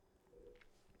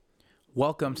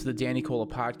Welcome to the Danny Cola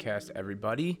podcast,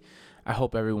 everybody. I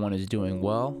hope everyone is doing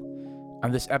well.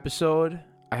 On this episode,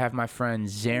 I have my friend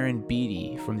Zerin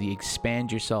Beattie from the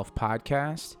Xpand Yourself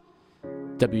podcast,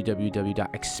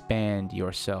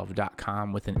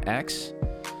 www.expandyourself.com with an X.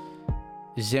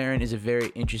 Zerin is a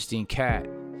very interesting cat.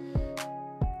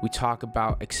 We talk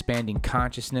about expanding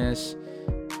consciousness,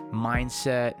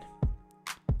 mindset,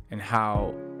 and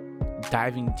how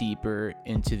diving deeper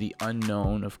into the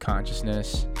unknown of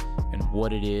consciousness and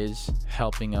what it is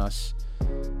helping us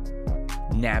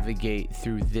navigate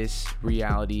through this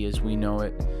reality as we know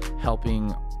it,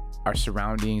 helping our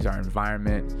surroundings, our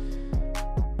environment.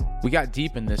 We got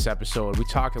deep in this episode. We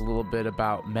talked a little bit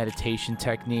about meditation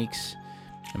techniques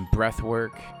and breath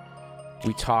work.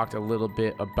 We talked a little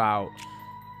bit about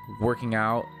working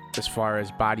out as far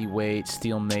as body weight,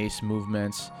 steel mace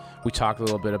movements. We talked a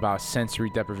little bit about sensory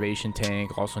deprivation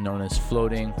tank, also known as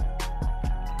floating.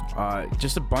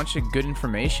 Just a bunch of good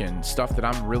information, stuff that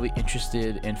I'm really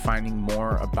interested in finding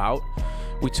more about.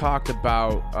 We talked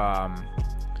about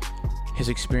his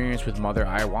experience with Mother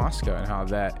Ayahuasca and how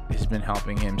that has been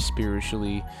helping him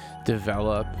spiritually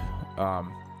develop.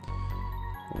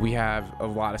 We have a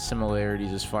lot of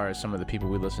similarities as far as some of the people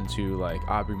we listen to, like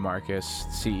Aubrey Marcus,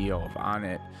 CEO of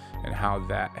Onnit, and how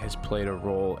that has played a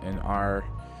role in our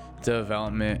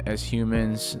development as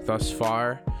humans thus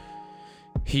far.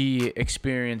 He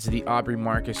experienced the Aubrey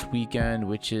Marcus weekend,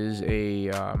 which is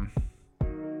a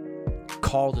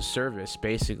call to service,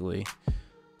 basically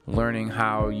learning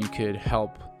how you could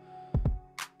help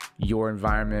your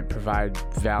environment provide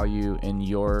value in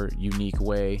your unique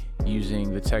way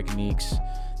using the techniques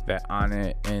that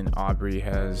Onnit and Aubrey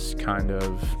has kind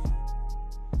of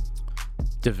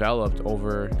developed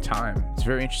over time. It's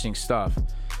very interesting stuff.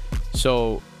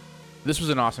 So this was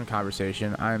an awesome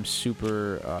conversation. I am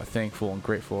super thankful and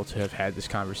grateful to have had this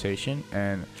conversation,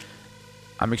 and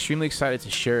I'm extremely excited to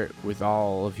share it with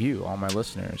all of you, all my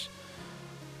listeners.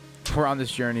 We're on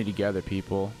this journey together,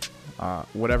 people.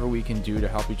 Whatever we can do to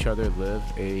help each other live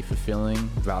a fulfilling,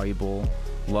 valuable,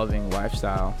 loving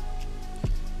lifestyle,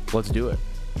 let's do it.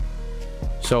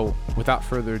 So without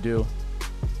further ado,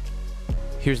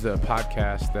 here's the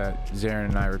podcast that Zerin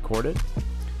and I recorded,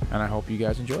 and I hope you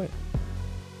guys enjoy it.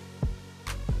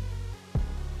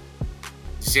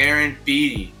 Zerin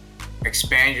Beattie,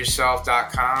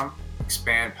 expandyourself.com,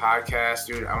 Xpand podcast.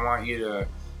 Dude, I want you to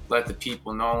let the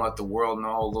people know, let the world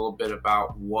know a little bit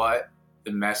about what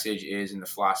the message is and the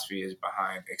philosophy is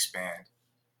behind Xpand.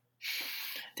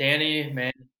 Danny,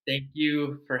 man, thank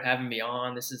you for having me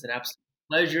on. This is an absolute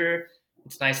pleasure.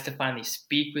 It's nice to finally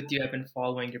speak with you. I've been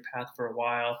following your path for a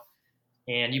while,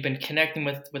 and you've been connecting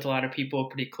with a lot of people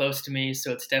pretty close to me,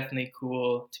 so it's definitely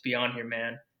cool to be on here,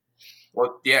 man.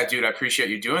 Well, yeah, dude, I appreciate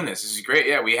you doing this. This is great.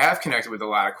 Yeah, we have connected with a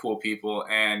lot of cool people,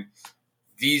 and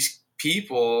these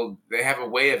people, they have a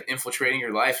way of infiltrating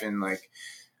your life and like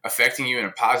affecting you in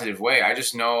a positive way. I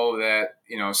just know that,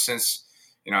 since,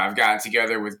 I've gotten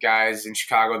together with guys in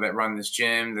Chicago that run this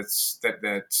gym that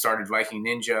started Viking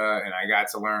Ninja, and I got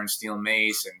to learn steel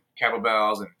mace and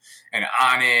kettlebells and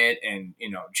Onnit and,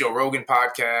 Joe Rogan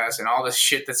podcast and all this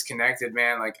shit that's connected,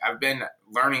 man. Like, I've been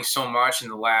learning so much in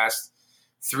the last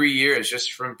 3 years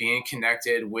just from being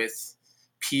connected with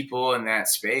people in that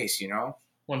space,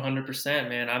 100%,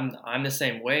 man. I'm the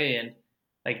same way, and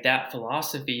like that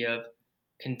philosophy of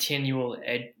continual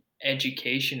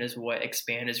education is what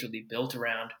Xpand is really built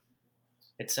around.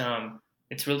 It's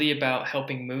really about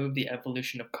helping move the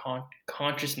evolution of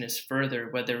consciousness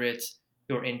further, whether it's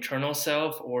your internal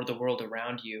self or the world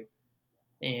around you.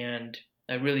 And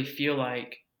I really feel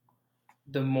like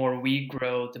the more we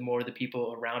grow, the more the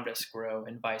people around us grow,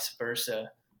 and vice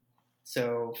versa.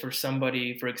 So for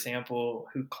somebody, for example,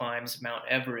 who climbs Mount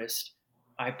Everest,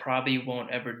 I probably won't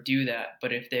ever do that.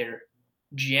 But if they're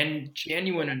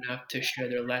genuine enough to share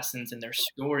their lessons and their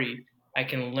story, I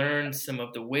can learn some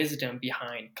of the wisdom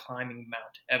behind climbing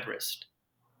Mount Everest.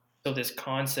 So this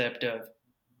concept of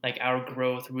like our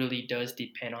growth really does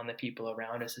depend on the people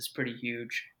around us is pretty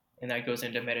huge. And that goes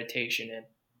into meditation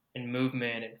and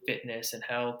movement and fitness and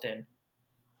health and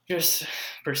just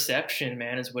perception,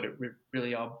 man, is what it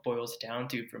really all boils down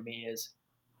to for me is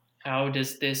how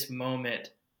does this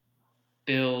moment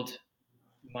build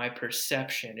my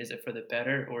perception? Is it for the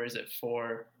better or is it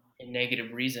for a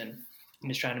negative reason? I'm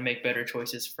just trying to make better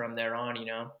choices from there on.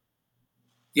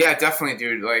 Yeah, definitely,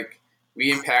 dude. Like,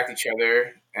 we impact each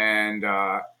other, and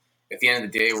at the end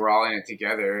of the day, we're all in it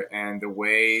together. And the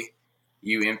way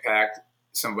you impact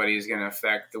somebody is going to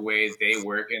affect the way they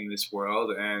work in this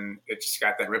world, and it just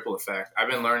got that ripple effect. I've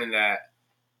been learning that,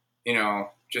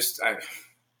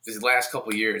 these last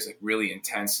couple of years, like really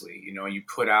intensely. You know, you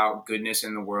put out goodness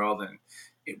in the world and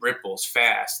it ripples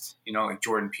fast. You know, like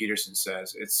Jordan Peterson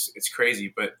says, it's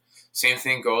crazy. But same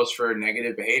thing goes for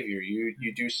negative behavior.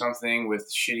 You do something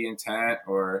with shitty intent,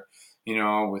 or you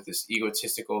know, with this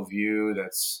egotistical view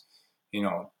that's, you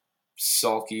know,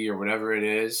 sulky or whatever it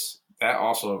is. That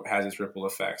also has its ripple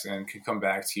effects and can come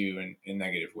back to you in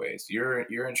negative ways. You're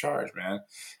in charge, man.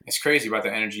 It's crazy about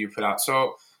the energy you put out.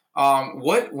 So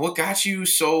what got you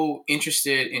so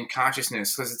interested in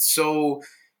consciousness? Because it's so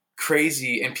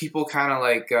crazy, and people kind of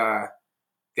like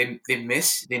they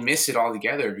miss it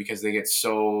altogether because they get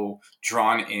so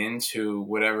drawn into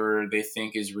whatever they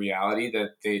think is reality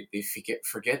that they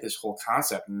forget this whole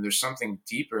concept. And there's something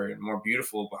deeper and more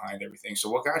beautiful behind everything. So,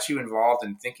 what got you involved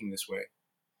in thinking this way?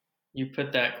 You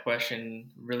put that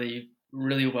question really,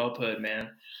 really well put, man.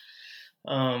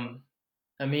 Um,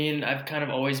 I mean, I've kind of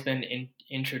always been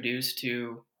introduced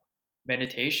to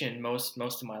meditation most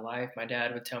of my life. My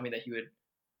dad would tell me that he would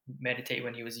meditate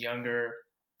when he was younger,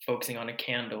 focusing on a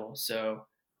candle. So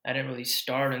I didn't really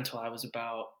start until I was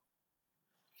about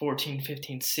 14,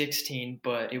 15, 16,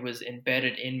 but it was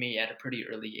embedded in me at a pretty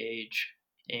early age.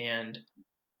 And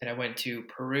then I went to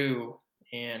Peru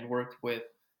and worked with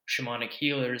shamanic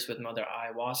healers with Mother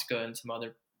Ayahuasca and some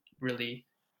other really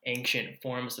ancient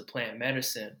forms of plant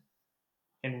medicine,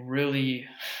 and really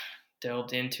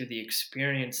delved into the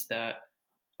experience that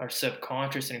our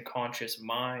subconscious and conscious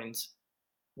minds,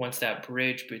 once that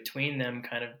bridge between them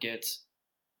kind of gets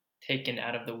taken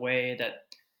out of the way, that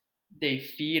they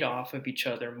feed off of each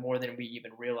other more than we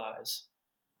even realize.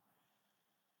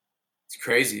 It's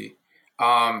crazy.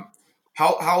 Um,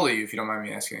 how old are you, if you don't mind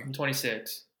me asking? I'm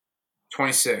 26.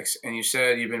 26, and you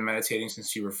said you've been meditating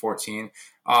since you were 14.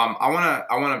 I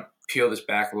wanna peel this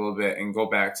back a little bit and go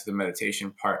back to the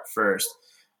meditation part first.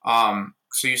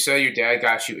 So you said your dad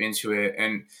got you into it,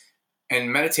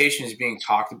 and meditation is being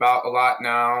talked about a lot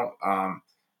now.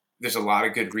 There's a lot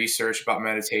of good research about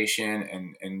meditation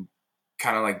and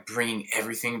kind of like bringing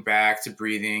everything back to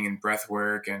breathing and breath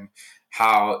work, and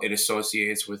how it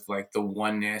associates with like the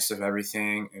oneness of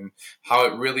everything, and how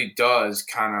it really does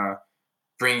kind of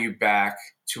bring you back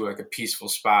to like a peaceful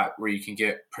spot where you can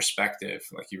get perspective,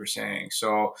 like you were saying.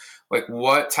 So like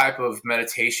what type of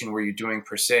meditation were you doing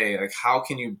per se? Like how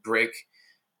can you break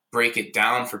it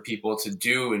down for people to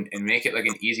do, and make it like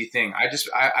an easy thing?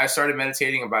 I started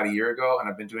meditating about a year ago, and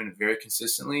I've been doing it very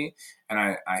consistently, and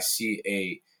I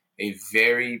see a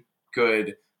very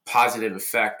good positive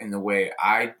effect in the way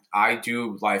I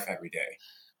do life every day.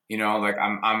 You know, like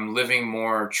I'm living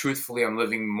more truthfully. I'm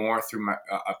living more through my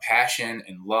a passion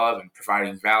and love and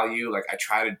providing value. Like I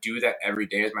try to do that every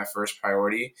day as my first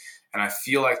priority, and I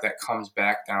feel like that comes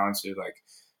back down to like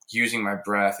using my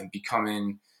breath and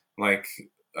becoming like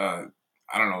uh,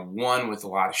 I don't know, one with a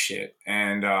lot of shit.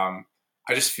 And I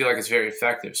just feel like it's very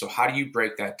effective. So how do you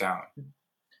break that down?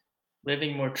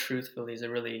 Living more truthfully is a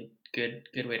really good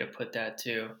way to put that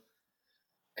too.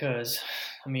 Because,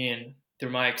 I mean,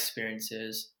 through my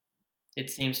experiences, it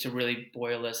seems to really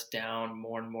boil us down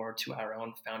more and more to our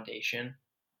own foundation,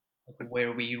 like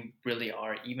where we really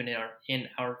are, even in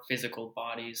our physical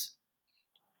bodies.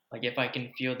 Like if I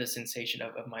can feel the sensation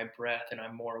of my breath, and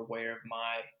I'm more aware of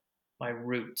my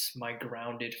roots, my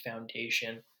grounded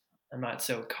foundation. I'm not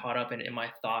so caught up in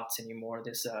my thoughts anymore.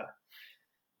 This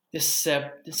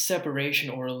separation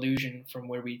or illusion from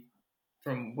where we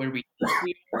think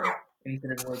we are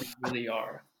instead of where we really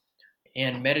are.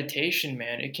 And meditation,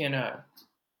 man, it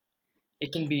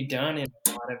can be done in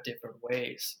a lot of different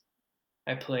ways.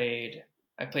 I played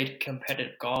I played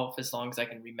competitive golf as long as I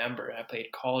can remember. I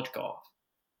played college golf.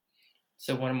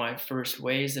 So one of my first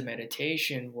ways of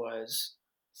meditation was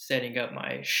setting up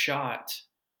my shot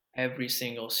every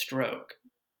single stroke.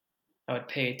 I would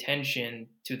pay attention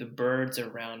to the birds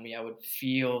around me. I would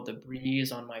feel the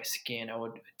breeze on my skin. I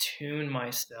would attune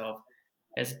myself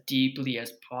as deeply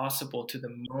as possible to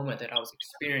the moment that I was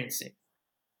experiencing,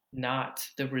 not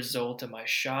the result of my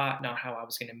shot, not how I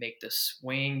was going to make the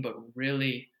swing, but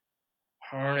really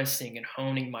harnessing and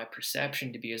honing my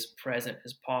perception to be as present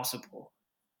as possible.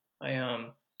 I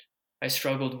I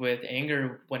struggled with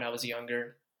anger when I was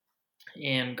younger,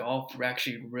 and golf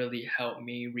actually really helped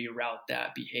me reroute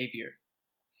that behavior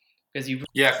because you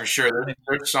Yeah, for sure.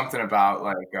 There's something about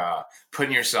like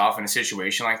putting yourself in a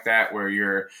situation like that where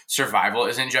your survival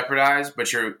isn't jeopardized,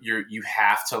 but you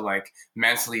have to like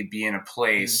mentally be in a mm,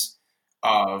 place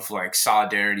of like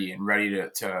solidarity and ready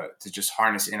to just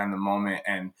harness in on the moment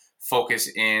and focus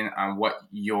in on what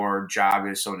your job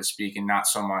is, so to speak, and not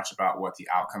so much about what the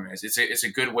outcome is. It's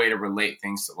a good way to relate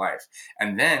things to life.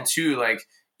 And then too, like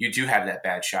you do have that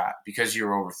bad shot because you're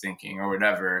overthinking or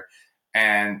whatever.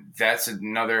 And that's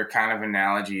another kind of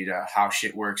analogy to how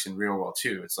shit works in real world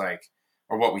too. It's like,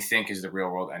 or what we think is the real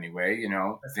world anyway, you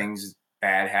know, things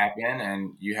bad happen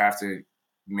and you have to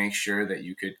make sure that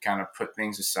you could kind of put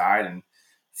things aside and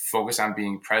focus on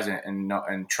being present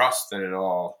and trust that it'll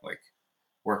all like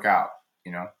work out,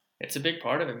 you know? It's a big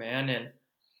part of it, man. And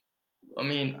I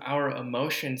mean, our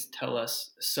emotions tell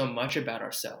us so much about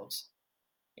ourselves.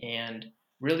 And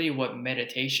really what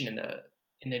meditation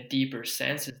in the deeper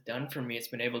sense has done for me, it's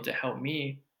been able to help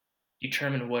me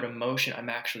determine what emotion I'm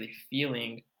actually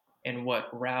feeling and what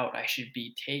route I should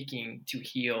be taking to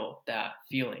heal that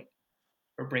feeling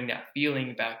or bring that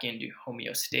feeling back into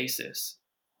homeostasis.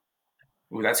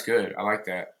 Ooh, that's good. I like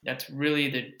that. That's really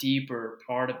the deeper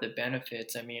part of the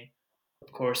benefits. I mean,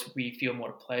 of course, we feel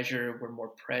more pleasure, we're more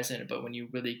present, but when you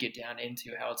really get down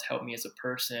into how it's helped me as a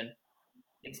person,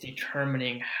 it's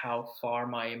determining how far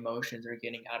my emotions are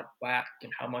getting out of whack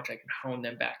and how much I can hone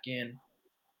them back in.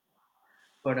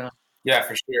 But Yeah,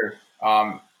 for sure.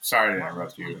 Sorry to no,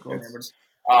 interrupt it's really you. cool,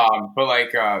 man. But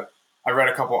like, I read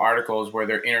a couple articles where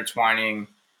they're intertwining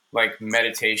like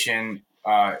meditation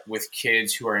with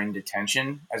kids who are in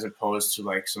detention as opposed to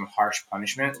like some harsh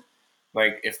punishment.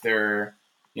 Like if they're,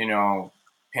 you know,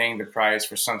 paying the price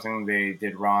for something they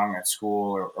did wrong at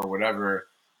school or whatever,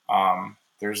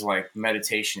 there's like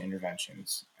meditation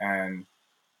interventions, and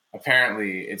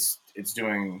apparently it's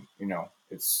doing, you know,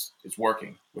 it's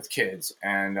working with kids,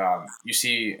 and you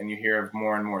see and you hear of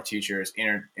more and more teachers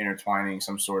intertwining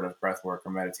some sort of breath work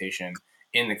or meditation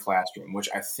in the classroom, which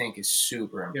I think is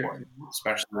super important,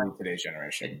 especially in today's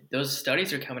generation. Those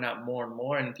studies are coming out more and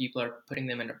more, and people are putting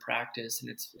them into practice,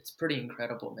 and it's pretty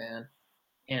incredible, man.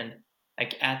 And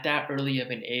like at that early of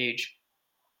an age,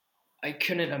 I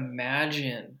couldn't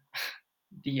imagine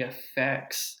the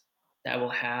effects that will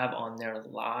have on their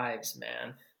lives,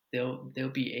 man. They'll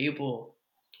be able,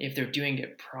 if they're doing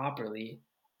it properly,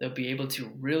 they'll be able to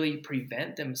really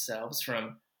prevent themselves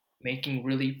from making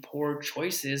really poor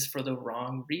choices for the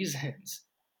wrong reasons.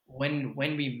 When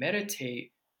we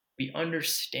meditate, we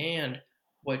understand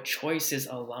what choices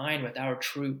align with our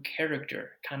true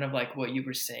character, kind of like what you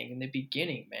were saying in the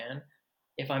beginning, man.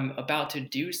 If I'm about to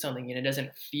do something and it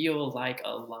doesn't feel like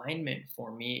alignment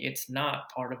for me, it's not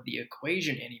part of the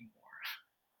equation anymore.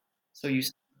 So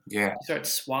Yeah. you start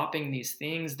swapping these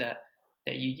things that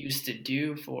you used to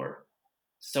do for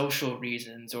social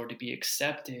reasons or to be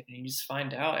accepted, and you just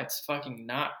find out it's fucking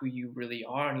not who you really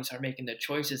are, and you start making the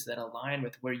choices that align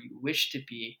with where you wish to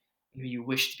be and who you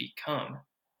wish to become.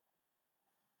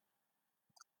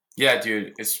 Yeah,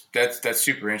 dude, it's that's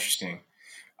super interesting.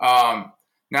 Um,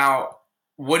 Now,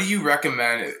 what do you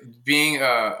recommend? Being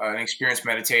an experienced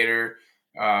meditator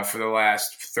for the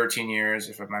last 13 years,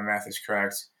 if my math is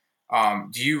correct,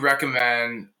 do you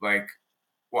recommend like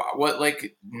what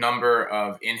like number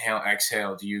of inhale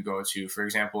exhale do you go to? For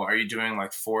example, are you doing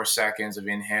like 4 seconds of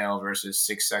inhale versus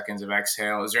 6 seconds of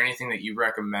exhale? Is there anything that you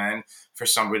recommend for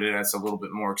somebody that's a little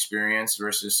bit more experienced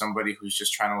versus somebody who's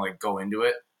just trying to like go into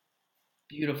it?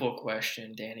 Beautiful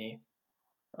question, Danny.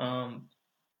 Um,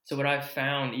 so what I've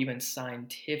found, even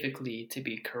scientifically, to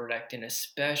be correct, and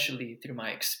especially through my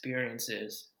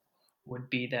experiences, would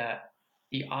be that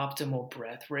the optimal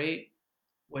breath rate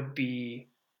would be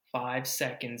 5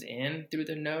 seconds in through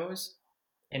the nose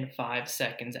and 5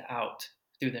 seconds out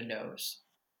through the nose.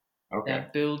 Okay.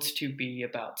 That builds to be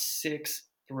about 6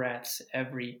 breaths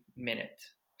every minute.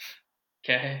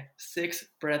 Okay? 6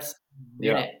 breaths a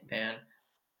Yeah. minute, man.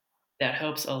 That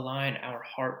helps align our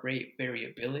heart rate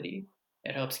variability.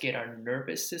 It helps get our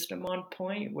nervous system on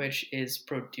point, which is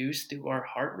produced through our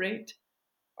heart rate.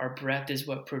 Our breath is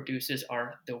what produces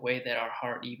the way that our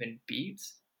heart even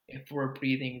beats. If we're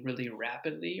breathing really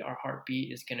rapidly, our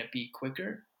heartbeat is going to be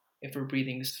quicker. If we're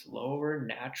breathing slower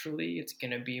naturally, it's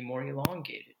going to be more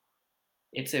elongated.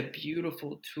 It's a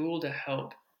beautiful tool to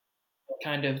help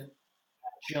kind of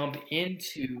jump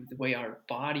into the way our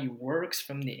body works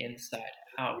from the inside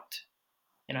out.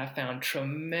 And I found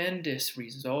tremendous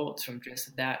results from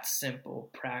just that simple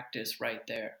practice right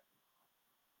there.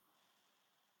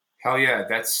 Hell yeah,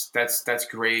 that's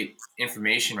great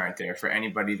information right there for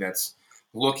anybody that's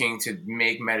looking to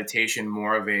make meditation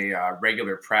more of a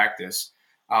regular practice.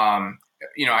 Um,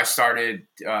 you know, I started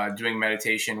doing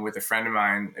meditation with a friend of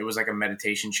mine. It was like a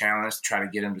meditation challenge to try to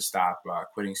get him to stop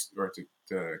quitting or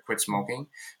to quit smoking.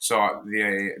 So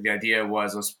the idea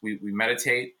was we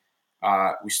meditate.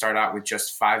 We start out with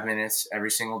just 5 minutes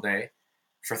every single day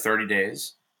for 30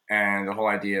 days, and the whole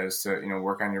idea is to, you know,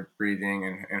 work on your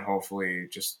breathing and hopefully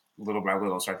just little by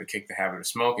little start to kick the habit of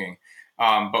smoking.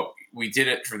 But we did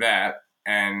it for that.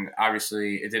 and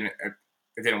obviously it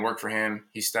didn't work for him.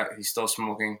 He's still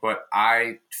smoking, but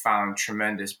I found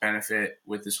tremendous benefit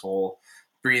with this whole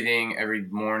breathing every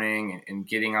morning and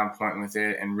getting on point with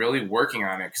it and really working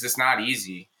on it, because it's not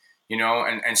easy,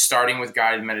 and starting with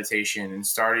guided meditation and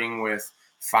starting with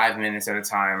 5 minutes at a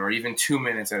time or even 2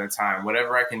 minutes at a time,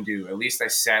 whatever I can do. At least I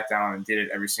sat down and did it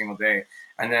every single day.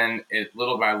 And then it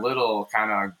little by little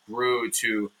kind of grew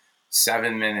to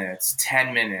 7 minutes,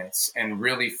 10 minutes, and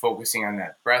really focusing on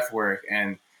that breath work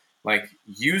and like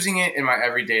using it in my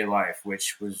everyday life,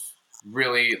 which was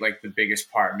really like the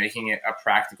biggest part, making it a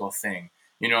practical thing.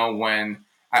 When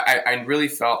I really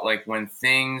felt like when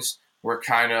things were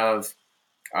kind of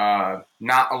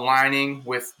not aligning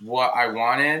with what I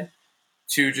wanted,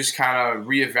 to just kind of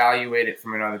reevaluate it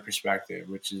from another perspective,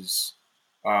 which is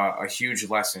a huge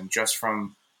lesson just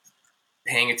from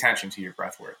paying attention to your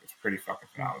breath work. It's pretty fucking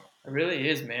phenomenal. It really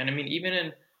is, man. I mean, even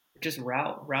in just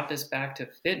route this back to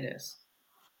fitness.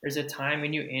 There's a time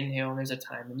when you inhale and there's a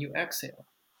time when you exhale.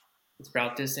 Let's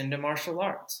route this into martial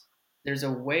arts. There's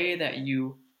a way that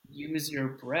you use your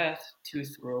breath to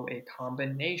throw a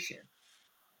combination.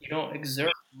 You don't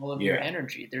exert all of your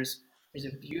energy. There's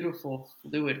a beautiful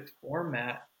fluid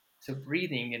format to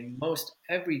breathing in most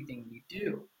everything we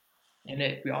do. And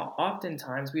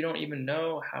oftentimes we don't even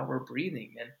know how we're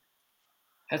breathing. And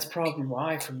that's probably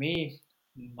why, for me,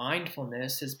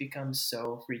 mindfulness has become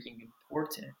so freaking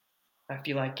important. I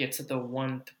feel like it's the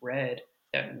one thread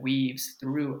that weaves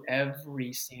through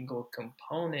every single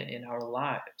component in our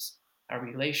lives, our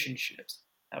relationships,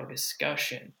 our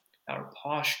discussion, our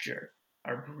posture,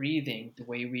 our breathing, the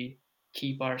way we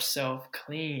keep ourselves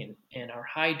clean, and our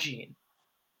hygiene.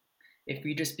 If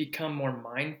we just become more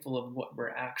mindful of what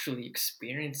we're actually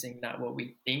experiencing, not what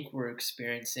we think we're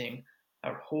experiencing,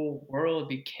 our whole world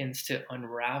begins to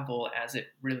unravel as it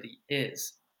really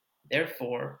is.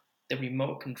 Therefore, the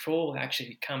remote control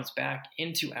actually comes back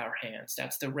into our hands.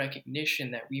 That's the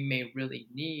recognition that we may really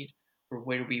need for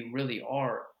where we really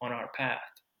are on our path.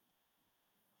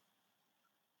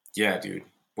 Yeah, dude.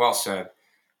 Well said.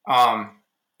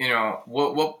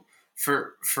 What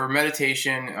for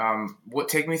meditation,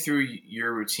 take me through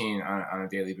your routine on a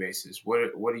daily basis.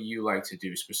 What do you like to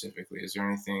do specifically? Is there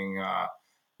anything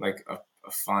like a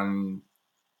fun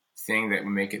thing that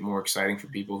would make it more exciting for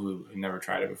people who have never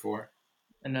tried it before?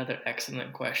 Another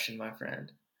excellent question, my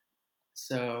friend.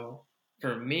 So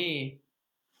for me,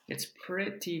 it's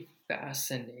pretty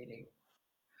fascinating.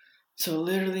 So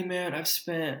literally, man, I've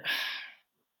spent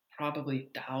probably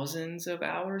thousands of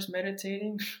hours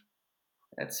meditating.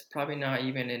 That's probably not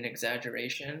even an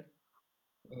exaggeration.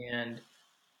 And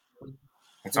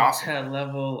It's with awesome. that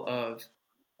level of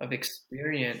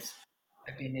experience,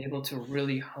 I've been able to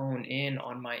really hone in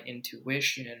on my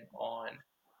intuition on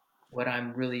what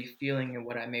I'm really feeling and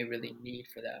what I may really need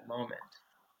for that moment.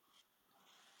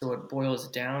 So it boils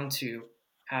down to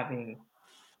having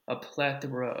a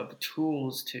plethora of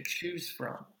tools to choose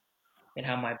from and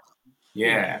how my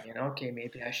Yeah. feeling. And okay,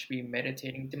 maybe I should be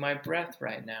meditating to my breath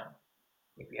right now.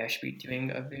 Maybe I should be doing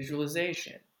a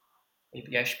visualization.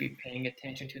 Maybe I should be paying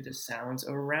attention to the sounds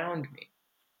around me,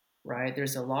 right?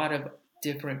 There's a lot of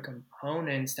different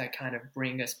components that kind of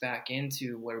bring us back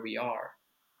into where we are.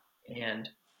 And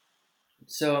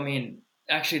so, I mean,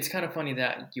 actually, it's kind of funny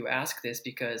that you ask this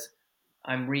because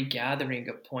I'm regathering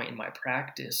a point in my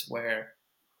practice where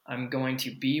I'm going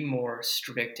to be more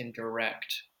strict and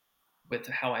direct with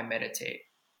how I meditate.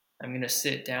 I'm going to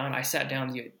sit down. I sat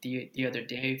down the other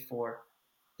day for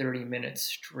 30 minutes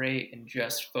straight and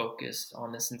just focused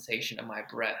on the sensation of my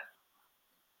breath.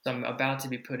 So I'm about to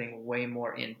be putting way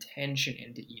more intention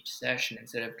into each session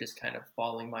instead of just kind of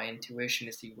following my intuition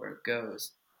to see where it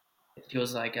goes. It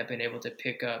feels like I've been able to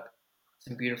pick up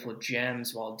some beautiful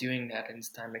gems while doing that, and it's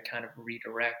time to kind of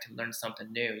redirect and learn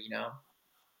something new, you know?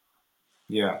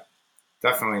 Yeah,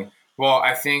 definitely. Well,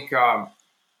 I think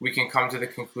we can come to the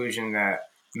conclusion that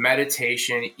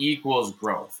meditation equals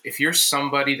growth. If you're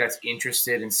somebody that's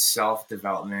interested in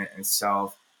self-development and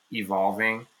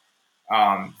self-evolving,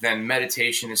 then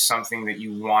meditation is something that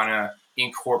you want to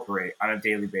incorporate on a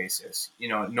daily basis.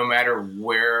 No matter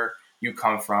where you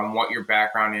come from, what your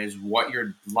background is, what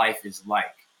your life is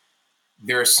like,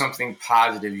 there's something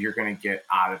positive you're going to get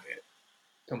out of it.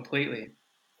 Completely.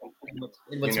 Oh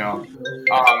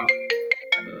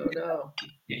no.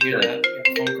 You hear that?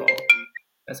 You phone call.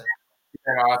 That's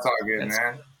all good, man.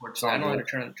 I don't know how to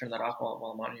turn that off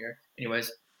while I'm on here.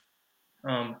 Anyways.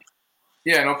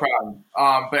 Yeah, no problem.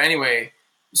 But anyway,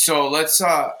 so let's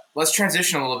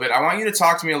transition a little bit. I want you to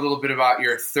talk to me a little bit about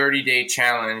your 30-day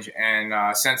challenge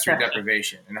and sensory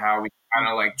deprivation and how we kind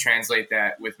of like translate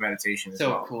that with meditation as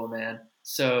well. So cool, man.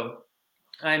 So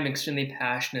I'm extremely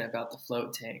passionate about the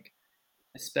float tank,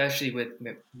 especially with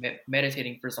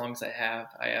meditating for as long as I have.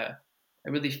 I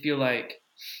really feel like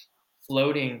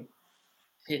floating,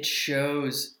 it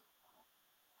shows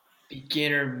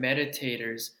beginner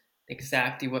meditators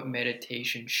exactly what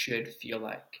meditation should feel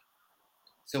like.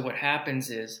 So what happens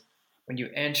is when you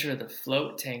enter the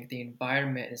float tank, the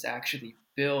environment is actually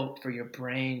built for your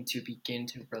brain to begin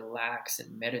to relax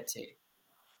and meditate.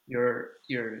 You're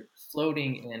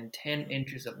floating in 10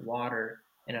 inches of water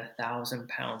and 1,000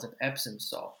 pounds of Epsom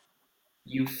salt.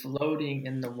 You floating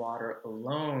in the water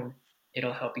alone,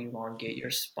 it'll help elongate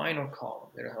your spinal column.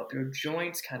 It'll help your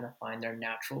joints kind of find their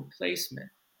natural placement.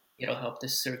 It'll help the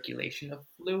circulation of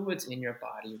fluids in your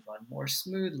body run more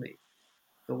smoothly.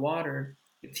 The water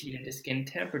gets heated to skin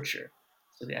temperature.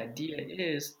 So the idea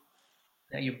is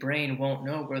that your brain won't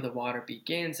know where the water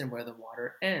begins and where the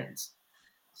water ends.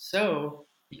 So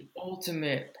the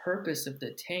ultimate purpose of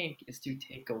the tank is to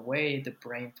take away the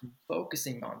brain from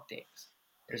focusing on things.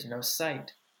 There's no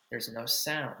sight, there's no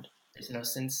sound, there's no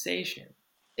sensation,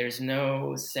 there's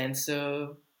no sense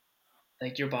of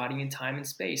like your body in time and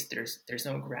space. There's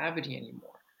no gravity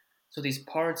anymore. So these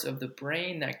parts of the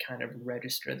brain that kind of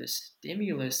register the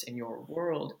stimulus in your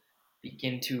world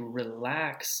begin to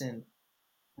relax and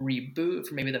reboot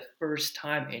for maybe the first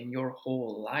time in your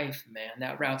whole life, man.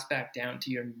 That routes back down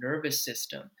to your nervous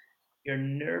system. Your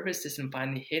nervous system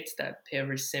finally hits that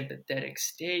parasympathetic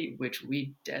state, which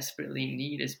we desperately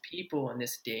need as people in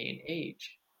this day and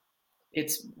age.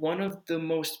 It's one of the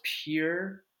most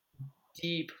pure,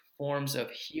 deep forms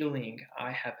of healing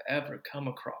I have ever come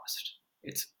across.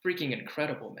 It's freaking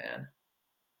incredible, man.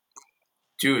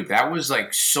 Dude, that was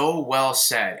like so well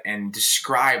said and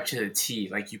described to the T.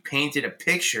 Like you painted a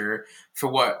picture for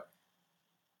what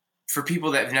for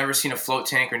people that have never seen a float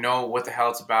tank or know what the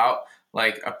hell it's about,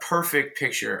 like a perfect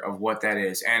picture of what that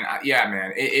is. And yeah,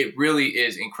 man, it really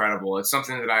is incredible. It's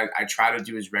something that I try to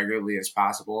do as regularly as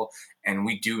possible. And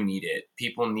we do need it.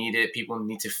 People need it. People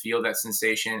need to feel that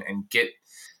sensation and get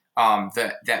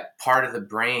that part of the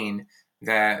brain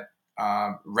that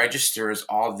registers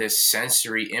all this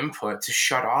sensory input to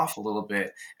shut off a little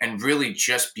bit and really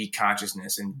just be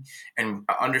consciousness and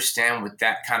understand what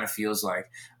that kind of feels like.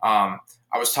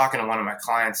 I was talking to one of my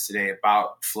clients today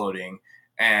about floating,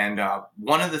 and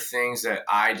one of the things that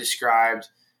I described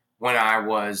when I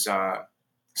was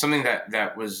something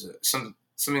that was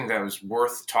something that was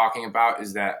worth talking about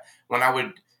is that when I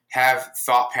would have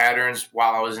thought patterns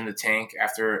while I was in the tank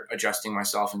after adjusting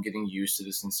myself and getting used to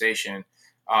the sensation.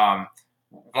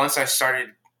 Once I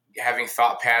started having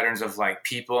thought patterns of like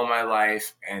people in my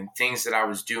life and things that I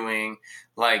was doing,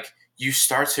 like you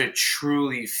start to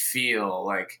truly feel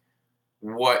like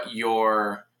what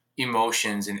your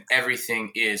emotions and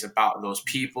everything is about those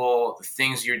people, the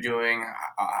things you're doing,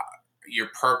 your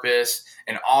purpose,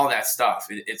 and all that stuff.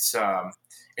 It's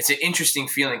an interesting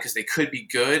feeling because they could be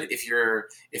good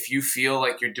if you feel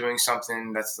like you're doing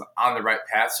something that's on the right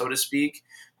path, so to speak.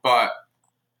 But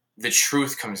the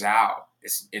truth comes out.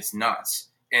 It's nuts.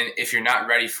 And if you're not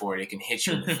ready for it, it can hit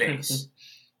you in the face.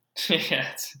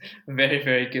 Yeah, it's a very,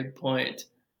 very good point.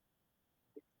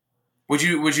 Would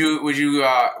you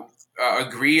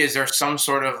agree? Is there some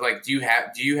sort of like do you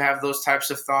have those types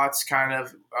of thoughts kind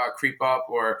of creep up,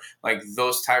 or like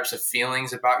those types of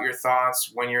feelings about your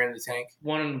thoughts when you're in the tank?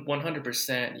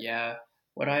 100%, yeah.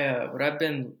 What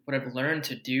I've learned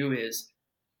to do is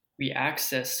we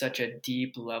access such a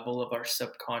deep level of our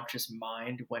subconscious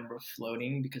mind when we're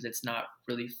floating because it's not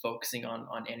really focusing on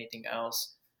anything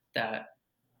else, that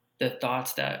the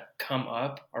thoughts that come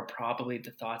up are probably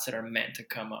the thoughts that are meant to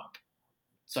come up.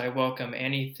 So I welcome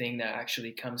anything that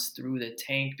actually comes through the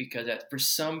tank because for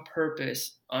some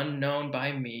purpose unknown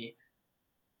by me,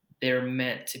 they're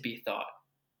meant to be thought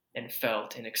and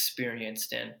felt and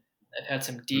experienced. And I've had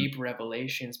some deep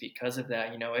revelations because of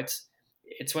that.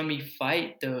 It's when we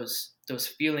fight those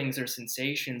feelings or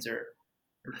sensations or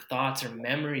thoughts or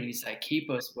memories that keep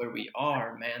us where we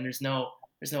are, man. There's no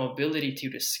ability to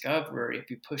discover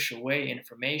if you push away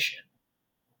information.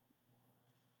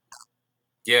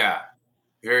 Yeah,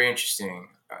 very interesting.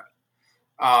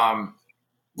 Um,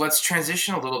 let's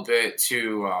transition a little bit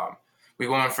to we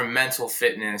went from mental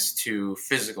fitness to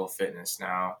physical fitness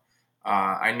now.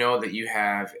 I know that you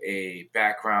have a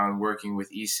background working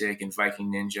with ESIC and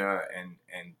Viking Ninja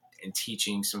and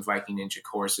teaching some Viking Ninja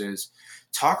courses.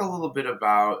 Talk a little bit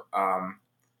about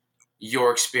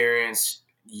your experience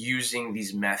using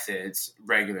these methods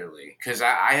regularly, because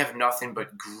I have nothing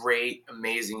but great,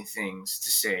 amazing things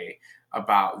to say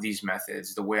about these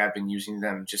methods, the way I've been using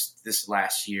them just this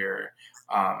last year.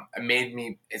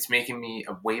 It's making me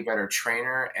a way better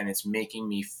trainer, and it's making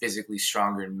me physically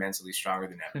stronger and mentally stronger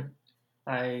than ever.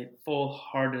 I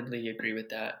full-heartedly agree with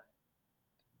that.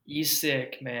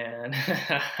 Isik, man,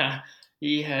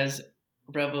 he has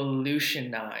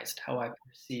revolutionized how I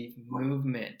perceive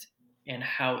movement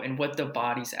and what the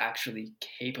body's actually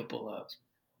capable of.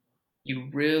 You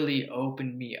really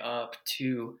opened me up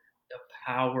to the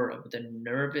power of the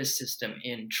nervous system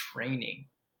in training.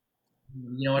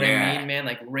 You know what I Yeah, mean, man?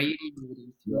 Like radiating through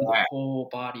the yeah, whole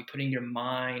body, putting your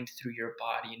mind through your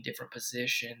body in different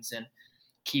positions, and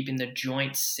keeping the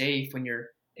joints safe when you're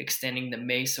extending the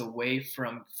mace away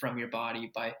from your body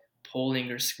by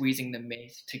pulling or squeezing the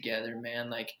mace together, man.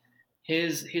 Like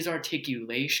his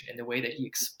articulation and the way that he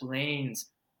explains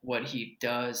what he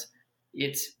does,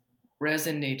 it's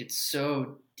resonated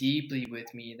so deeply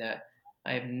with me that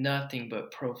I have nothing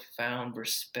but profound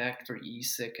respect for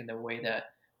Isak and the way that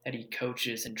he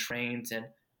coaches and trains and the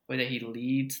way that he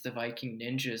leads the Viking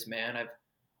Ninjas, man.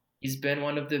 He's been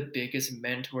one of the biggest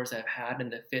mentors I've had in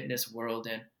the fitness world,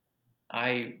 and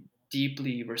I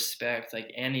deeply respect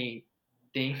like anything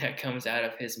that comes out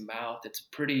of his mouth. It's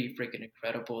pretty freaking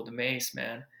incredible. The mace,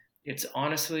 man. It's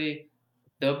honestly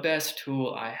the best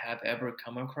tool I have ever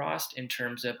come across in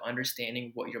terms of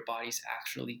understanding what your body's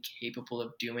actually capable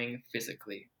of doing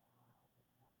physically.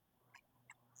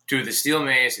 dude, the steel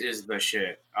mace is the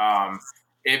shit.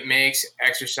 It makes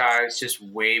exercise just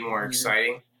way more Mhm.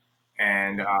 exciting,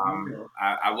 and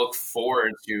I look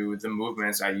forward to the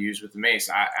movements I use with the mace.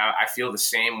 I feel the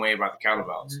same way about the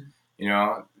kettlebells. Mhm. You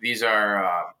know, these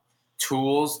are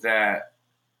tools that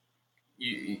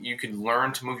you could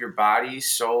learn to move your body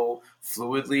so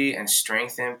fluidly and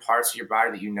strengthen parts of your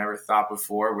body that you never thought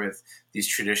before with these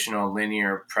traditional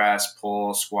linear press,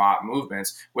 pull, squat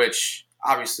movements, which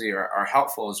obviously are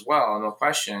helpful as well, no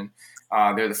question.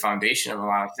 They're the foundation of a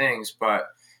lot of things, but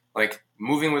like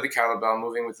moving with the kettlebell,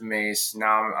 moving with the mace,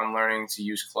 now I'm learning to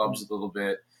use clubs a little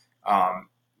bit. Um,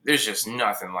 there's just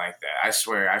nothing like that. I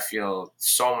swear, I feel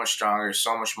so much stronger,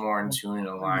 so much more in tune and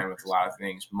aligned with a lot of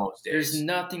things most There's days.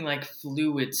 nothing like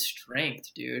fluid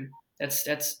strength, dude.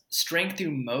 That's strength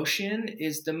through motion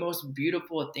is the most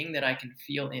beautiful thing that I can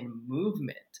feel in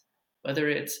movement. Whether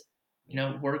it's,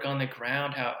 work on the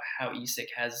ground, how Isak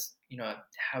has,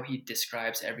 how he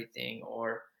describes everything,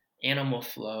 or animal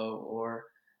flow, or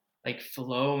like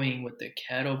flowing with the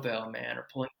kettlebell, man, or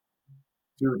pulling.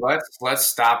 Dude, let's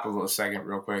stop a little second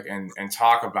real quick and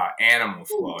talk about animal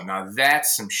flow. Now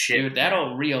that's some shit, Dude, man.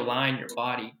 that'll realign your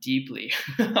body deeply.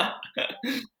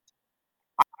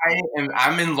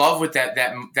 I'm in love with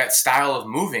that style of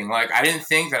moving. Like I didn't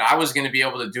think that I was going to be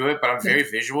able to do it, but I'm very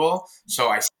visual, so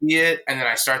I see it and then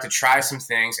I start to try some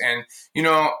things. And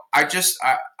I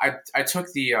took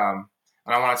and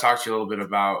I want to talk to you a little bit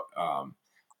about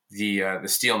the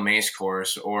steel mace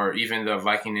course or even the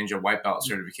Viking Ninja white belt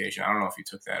certification. I don't know if you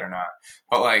took that or not,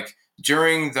 but like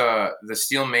during the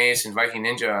steel mace and Viking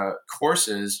Ninja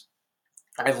courses,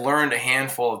 I learned a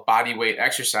handful of body weight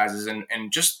exercises and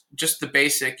just the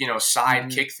basic, side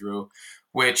Mhm. kick through,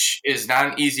 which is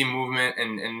not an easy movement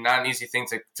and not an easy thing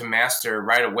to master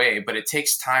right away, but it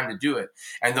takes time to do it.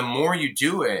 And the more you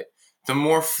do it, the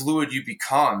more fluid you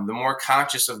become, the more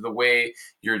conscious of the way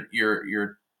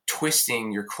you're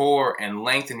twisting your core and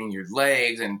lengthening your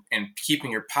legs and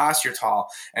keeping your posture tall,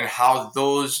 and how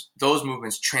those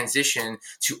movements transition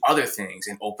to other things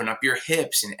and open up your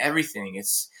hips and everything.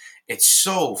 It's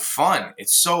so fun.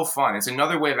 It's so fun. It's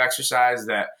another way of exercise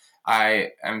that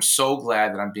I am so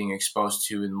glad that I'm being exposed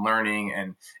to and learning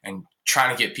and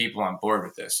trying to get people on board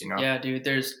with this, Yeah, dude,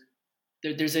 there's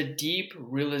a deep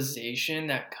realization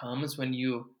that comes when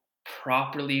you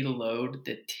properly load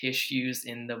the tissues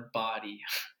in the body.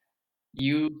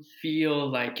 You feel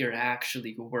like you're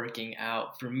actually working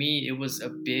out. For me, it was a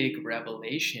big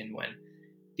revelation when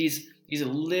these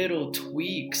little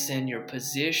tweaks in your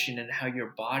position and how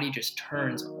your body just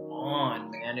turns on,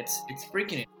 man. It's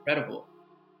freaking incredible.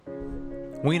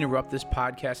 We interrupt this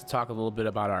podcast to talk a little bit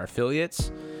about our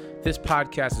affiliates. This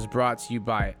podcast is brought to you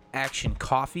by Action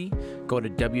Coffee. Go to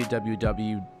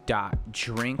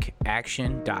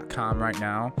www.drinkaction.com right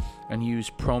now and use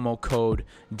promo code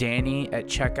Danny at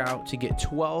checkout to get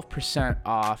 12%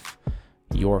 off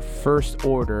your first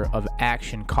order of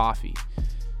Action Coffee.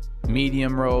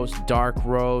 Medium roast, dark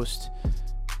roast,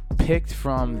 picked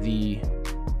from the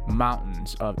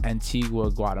mountains of Antigua,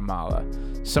 Guatemala.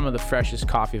 Some of the freshest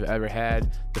coffee I've ever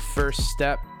had. The first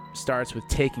step starts with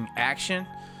taking action.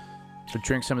 So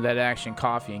drink some of that Action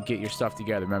Coffee and get your stuff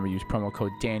together. Remember, use promo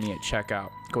code Danny at checkout.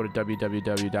 Go to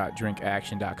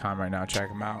www.drinkaction.com right now. Check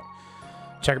them out.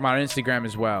 Check them out on Instagram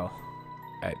as well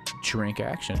at Drink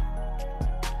Action.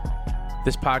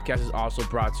 This podcast is also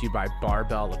brought to you by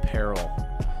Barbell Apparel.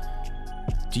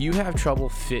 Do you have trouble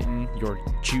fitting your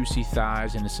juicy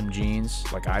thighs into some jeans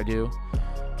like I do?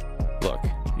 Look,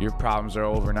 your problems are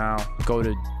over now. Go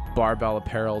to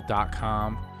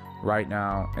barbellapparel.com right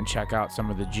now and check out some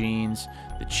of the jeans,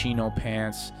 the chino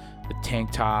pants, the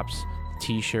tank tops, the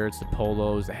t-shirts, the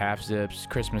polos, the half zips.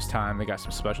 Christmas time, they got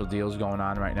some special deals going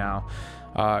on right now.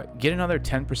 Get another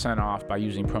 10% off by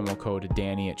using promo code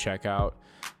Danny at checkout.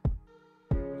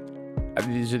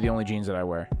 These are the only jeans that I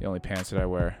wear, the only pants that I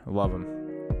wear. I love them.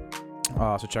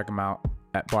 So check them out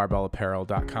at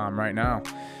barbellapparel.com right now.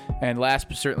 And last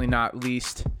but certainly not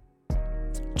least,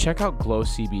 check out Glow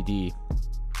CBD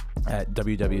at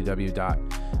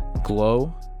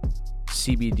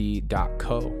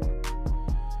www.glowcbd.co,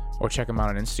 or check them out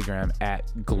on Instagram at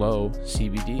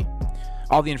glowcbd.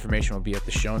 All the information will be at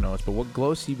the show notes, but what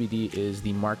Glow CBD is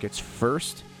the market's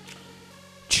first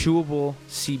chewable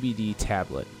CBD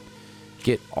tablet.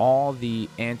 Get all the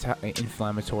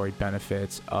anti-inflammatory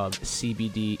benefits of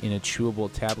CBD in a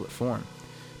chewable tablet form.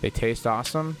 They taste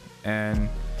awesome, and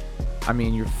I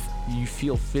mean, you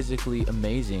feel physically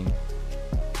amazing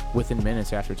within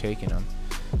minutes after taking them.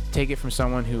 Take it from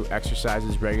someone who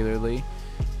exercises regularly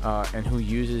and who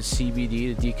uses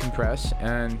CBD to decompress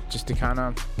and just to kind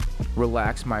of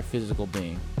relax my physical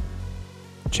being.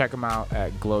 Check them out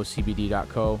at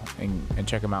glowcbd.co and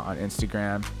check them out on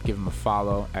Instagram. Give them a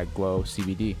follow at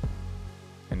glowcbd.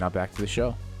 And now back to the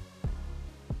show.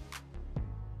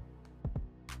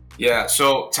 Yeah.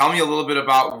 So tell me a little bit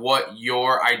about what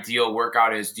your ideal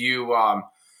workout is. Do you, how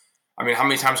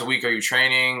many times a week are you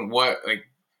training? What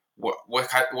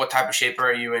type of shape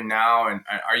are you in now? And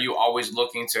are you always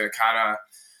looking to kind of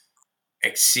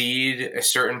exceed a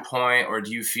certain point, or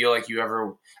do you feel like you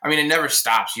ever, it never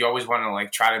stops. You always want to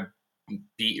like try to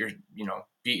beat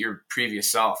your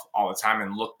previous self all the time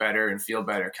and look better and feel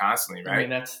better constantly, right?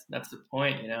 That's the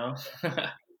point, That's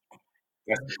the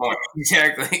point.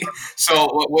 Exactly. So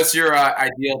what's your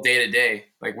ideal day to day?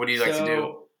 Like, what do you like to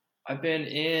do? I've been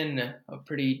in a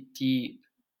pretty deep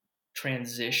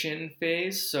transition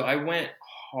phase. So I went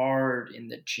hard in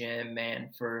the gym,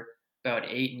 man, for about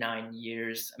 8-9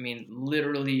 years.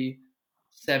 Literally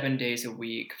 7 days a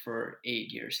week for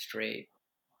 8 years straight.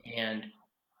 And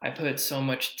I put so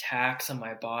much tax on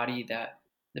my body that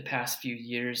the past few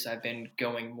years I've been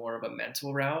going more of a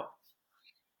mental route.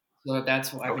 So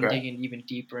that's why I've been digging even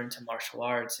deeper into martial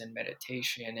arts and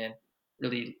meditation and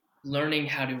really learning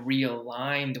how to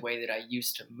realign the way that I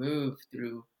used to move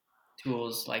through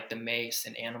tools like the mace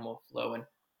and animal flow, and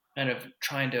kind of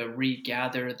trying to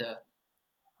regather the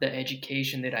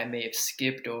education that I may have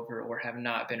skipped over or have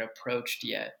not been approached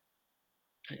yet.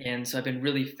 And so I've been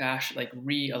really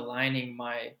realigning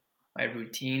my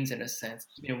routines in a sense.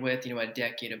 Even with a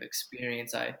decade of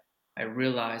experience, I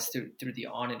realized through the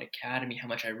Onnit Academy how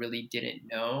much I really didn't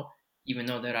know, even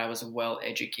though that I was well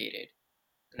educated,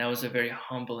 and that was a very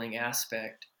humbling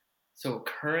aspect. So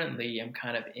currently, I'm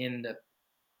kind of in the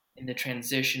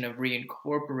transition of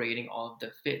reincorporating all of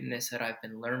the fitness that I've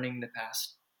been learning the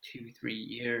past 2-3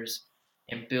 years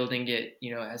and building it,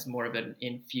 as more of an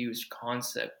infused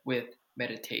concept with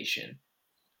meditation.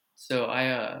 So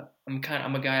I'm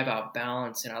a guy about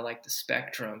balance, and I like the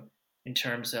spectrum in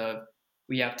terms of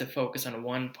we have to focus on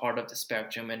one part of the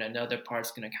spectrum and another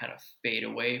part's going to kind of fade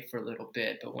away for a little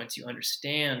bit. But once you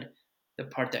understand the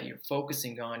part that you're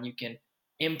focusing on, you can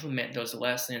implement those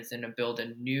lessons and build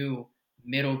a new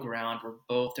middle ground where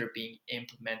both are being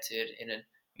implemented in an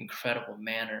incredible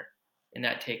manner. And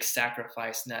that takes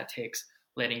sacrifice, and that takes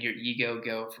letting your ego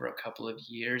go for a couple of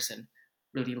years and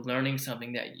really learning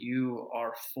something that you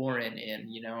are foreign in,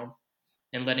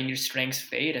 and letting your strengths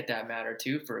fade at that matter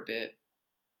too for a bit.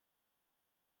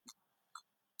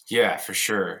 Yeah, for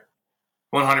sure.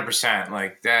 100%.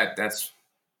 Like that's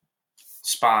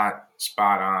spot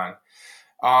on.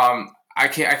 I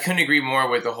couldn't agree more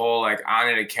with the whole like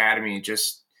Onnit Academy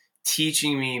just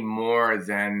teaching me more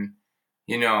than,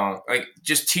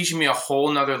 just teaching me a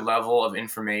whole nother level of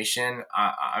information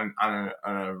on an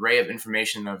array of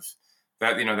information of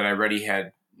that, that I already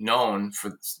had known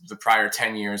for the prior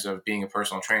 10 years of being a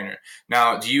personal trainer.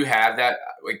 Now, do you have that?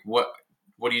 Like, what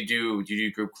do you do? Do you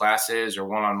do group classes or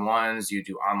one-on-ones? Do you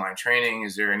do online training?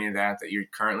 Is there any of that you're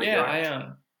currently doing?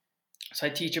 Yeah, So I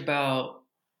teach about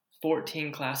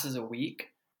 14 classes a week.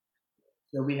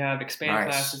 So we have Xpand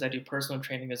classes. I do personal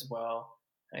training as well.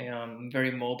 I am very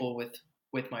mobile with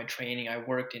my training. I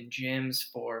worked in gyms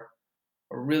for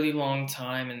a really long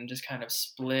time and just kind of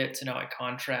split. So now I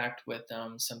contract with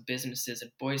some businesses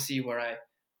in Boise where I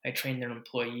train their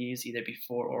employees either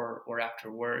before or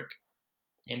after work.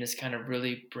 and just kind of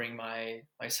really bring my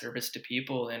service to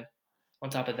people. And on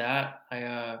top of that,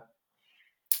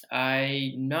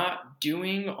 I'm not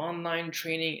doing online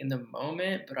training in the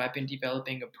moment, but I've been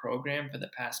developing a program for the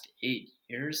past 8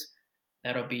 years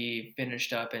that'll be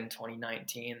finished up in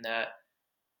 2019 that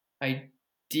I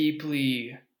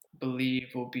deeply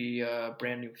believe will be a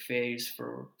brand new phase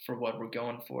for what we're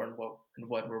going for and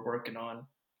what we're working on.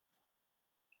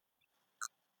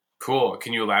 Cool.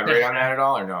 Can you elaborate on that at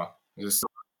all, or no? Is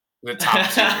it top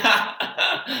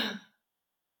secret?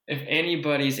 If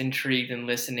anybody's intrigued in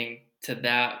listening to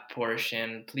that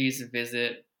portion, please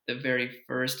visit the very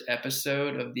first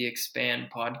episode of the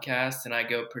Xpand podcast, and I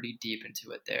go pretty deep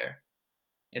into it there.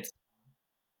 It's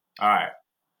All right.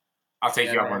 I'll take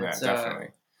yeah, you up man, on that, definitely.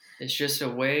 it's just a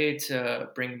way to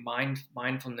bring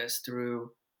mindfulness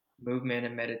through movement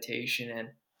and meditation and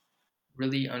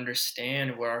really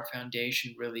understand where our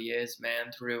foundation really is,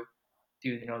 man, through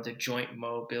the joint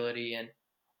mobility and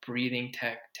breathing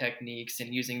techniques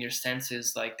and using your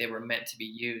senses like they were meant to be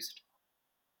used.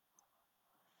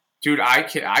 Dude, I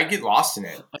get lost in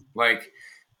it. Like,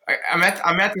 I'm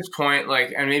at this point,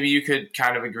 like, and maybe you could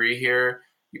kind of agree here.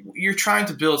 You're trying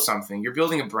to build something. You're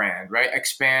building a brand, right?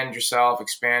 Xpand yourself,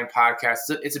 Xpand podcast.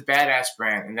 It's a badass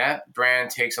brand, and that brand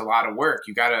takes a lot of work.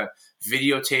 You got to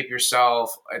videotape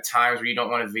yourself at times where you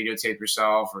don't want to videotape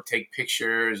yourself, or take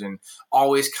pictures, and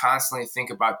always constantly think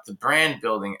about the brand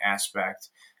building aspect.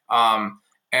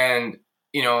 And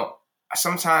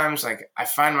sometimes, like, I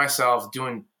find myself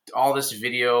doing all this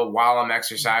video while I'm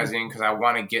exercising because I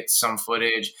want to get some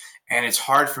footage, and it's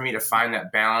hard for me to find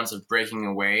that balance of breaking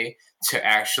away to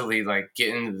actually like get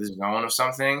into the zone of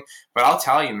something. But I'll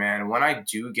tell you, man, when I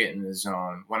do get in the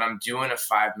zone, when I'm doing a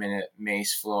 5-minute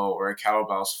mace flow or a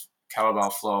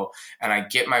kettlebell flow, and I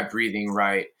get my breathing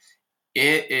right,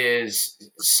 it is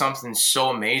something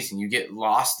so amazing. You get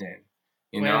lost in,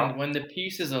 when the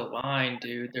pieces align,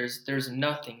 dude, there's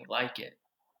nothing like it.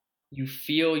 You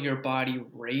feel your body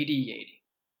radiating.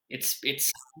 It's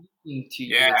speaking to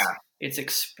you. Yeah. It's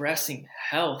expressing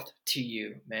health to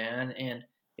you, man, and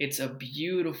it's a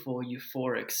beautiful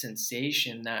euphoric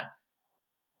sensation that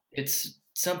it's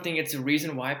a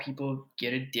reason why people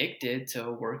get addicted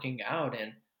to working out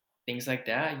and things like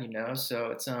that.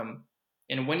 So it's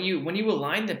and when you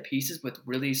align the pieces with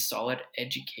really solid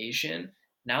education,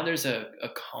 now there's a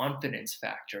confidence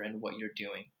factor in what you're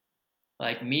doing.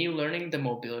 Like me learning the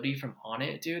mobility from On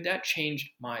It, dude, that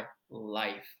changed my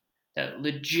life. That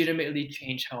legitimately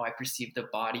changed how I perceive the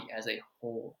body as a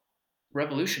whole.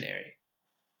 Revolutionary.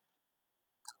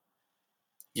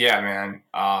 Yeah, man.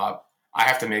 I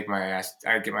have to make my ass.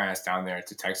 I get my ass down there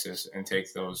to Texas and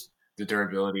take the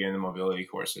durability and the mobility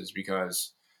courses,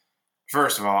 because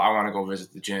first of all, I want to go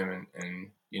visit the gym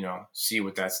and see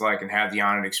what that's like and have the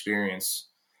On It experience.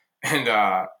 And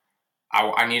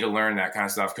I need to learn that kind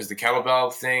of stuff, because the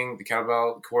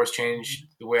kettlebell course changed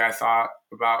the way I thought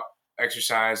about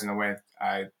exercise and the way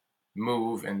I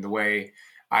move and the way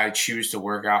I choose to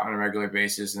work out on a regular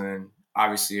basis. And then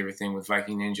obviously everything with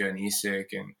Viking Ninja and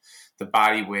ESIC and the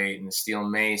body weight and the steel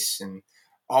mace and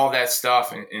all that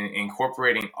stuff, and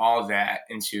incorporating all that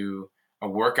into a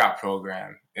workout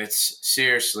program. It's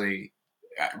seriously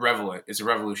it's a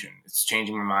revolution. It's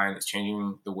changing my mind. It's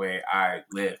changing the way I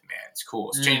live, man. It's cool.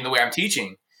 It's changing the way I'm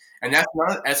teaching. And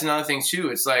that's another thing too.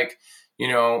 It's like,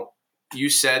 you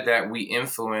said that we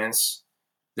influence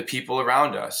the people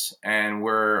around us, and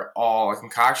we're all a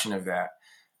concoction of that.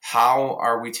 How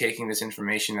are we taking this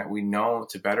information that we know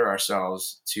to better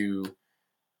ourselves to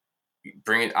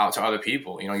bring it out to other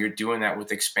people? You're doing that with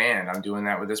Xpand. I'm doing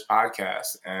that with this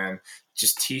podcast, and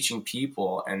just teaching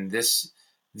people. And this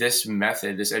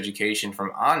method, this education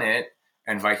from On It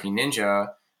and Viking Ninja,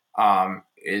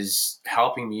 is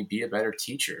helping me be a better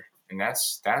teacher. And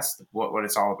that's what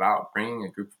it's all about, bringing a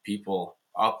group of people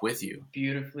up with you.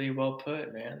 Beautifully well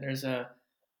put, man.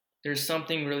 There's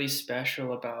something really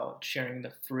special about sharing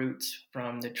the fruits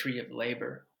from the tree of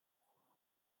labor.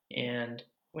 And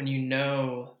when you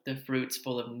know the fruit's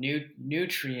full of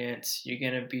nutrients, you're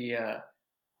going to be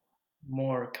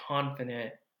more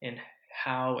confident in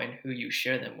how and who you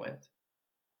share them with.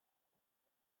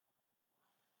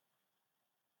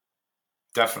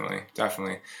 Definitely.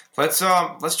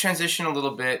 Let's transition a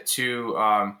little bit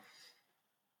to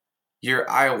your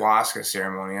ayahuasca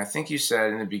ceremony. I think you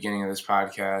said in the beginning of this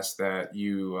podcast that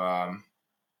you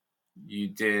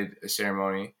did a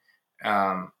ceremony.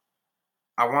 I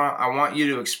want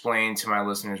you to explain to my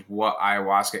listeners what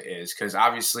ayahuasca is, because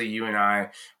obviously you and I,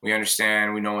 we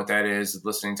understand, we know what that is.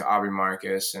 Listening to Aubrey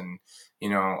Marcus and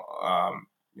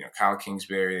Kyle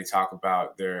Kingsbury, they talk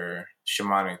about their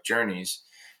shamanic journeys.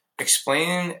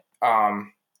 explain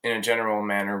in a general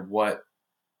manner what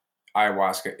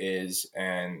ayahuasca is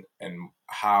and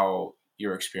how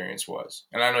your experience was.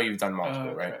 And I know you've done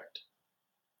multiple, right? Correct.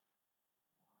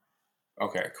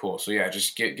 Okay, cool. So yeah,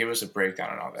 just give us a breakdown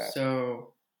on all that.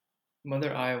 So,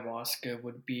 Mother Ayahuasca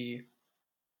would be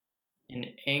an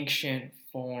ancient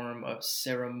form of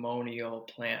ceremonial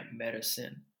plant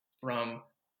medicine from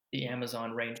the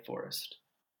Amazon rainforest,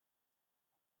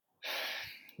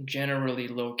 generally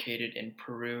located in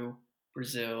Peru,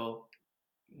 Brazil,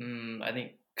 I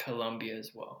think Colombia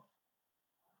as well,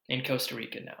 in Costa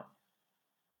Rica now.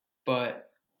 But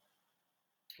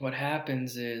what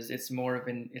happens is it's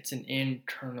an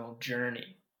internal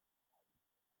journey.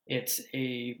 It's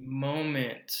a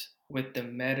moment with the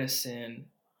medicine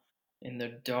in the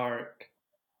dark,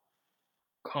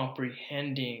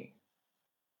 comprehending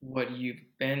what you've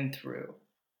been through,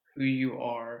 who you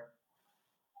are,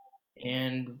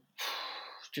 and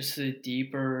just the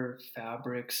deeper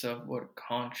fabrics of what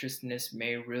consciousness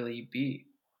may really be.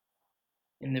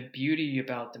 And the beauty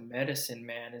about the medicine,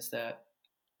 man, is that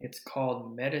it's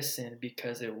called medicine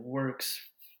because it works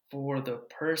for the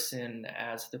person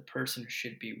as the person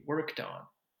should be worked on.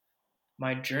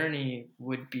 My journey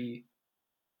would be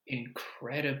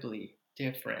incredibly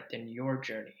different than your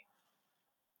journey.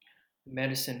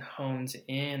 Medicine hones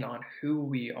in on who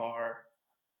we are,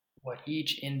 what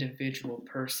each individual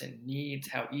person needs,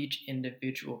 how each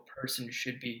individual person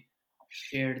should be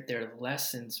shared their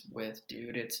lessons with,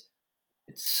 dude. It's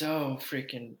so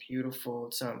freaking beautiful.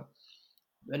 It's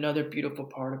another beautiful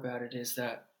part about it is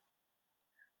that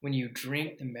when you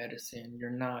drink the medicine, you're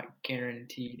not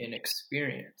guaranteed an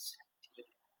experience.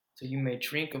 So you may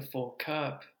drink a full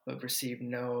cup but receive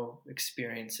no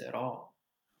experience at all.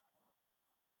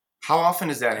 How often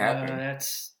does that happen?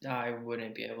 I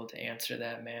wouldn't be able to answer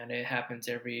that, man. It happens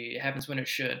when it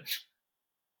should.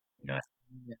 You know,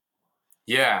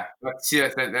 Yeah, see,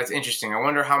 that's interesting. I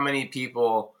wonder how many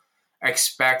people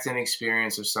expect an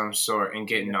experience of some sort and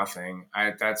get yeah. nothing.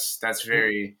 That's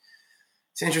very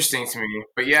it's interesting to me.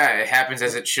 But yeah, it happens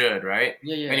as it should, right?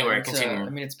 Yeah. Anyway, And continue. I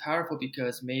mean, it's powerful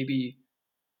because maybe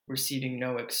receiving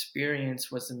no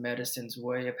experience was the medicine's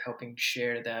way of helping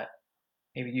share that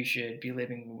maybe you should be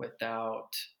living without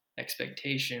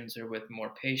expectations or with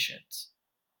more patience.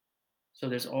 So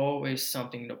there's always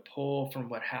something to pull from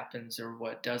what happens or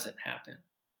what doesn't happen.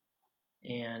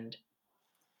 And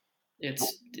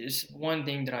it's one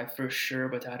thing that I for sure,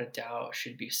 without a doubt,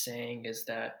 should be saying is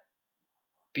that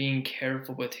being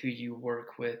careful with who you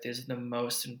work with is the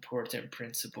most important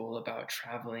principle about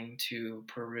traveling to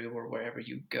Peru or wherever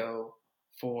you go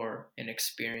for an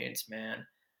experience, man.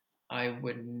 I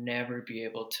would never be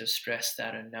able to stress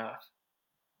that enough.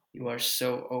 You are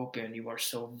so open, you are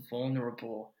so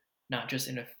vulnerable, not just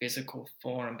in a physical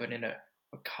form, but in a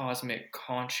cosmic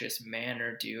conscious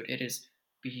manner, dude. It is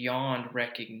beyond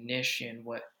recognition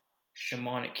what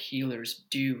shamanic healers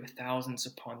do thousands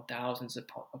upon thousands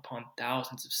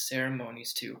of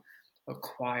ceremonies to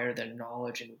acquire the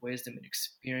knowledge and wisdom and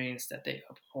experience that they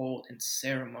uphold in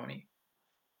ceremony.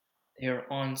 They are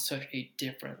on such a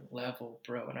different level,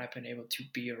 bro, and I've been able to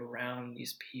be around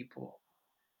these people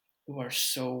who are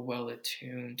so well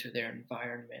attuned to their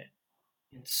environment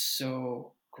and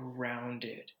so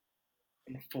grounded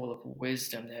and full of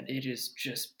wisdom that it is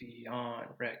just beyond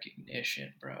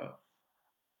recognition, bro.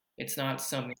 It's not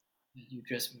something that you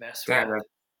just mess Damn, with.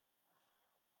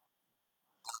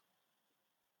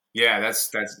 yeah,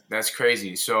 that's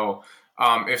crazy. So,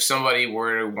 if somebody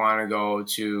were to want to go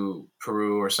to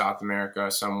Peru or South America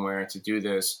somewhere to do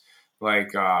this,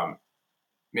 like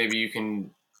maybe you can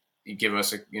give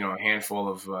us a handful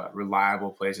of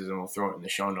reliable places, and we'll throw it in the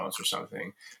show notes or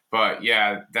something. But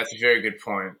yeah, that's a very good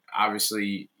point.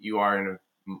 Obviously, you are in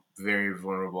a very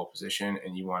vulnerable position,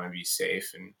 and you want to be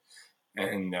safe and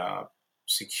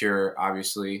secure.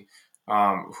 Obviously,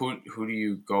 who do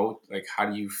you go? Like, how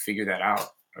do you figure that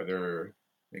out? Are there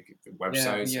like the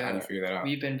websites? How do you figure that out?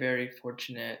 We've been very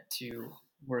fortunate to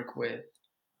work with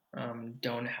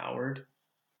Don Howard,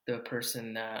 the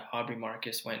person that Aubrey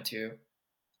Marcus went to.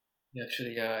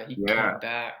 Actually, he Yeah, came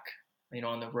back,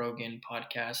 on the Rogan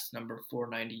podcast number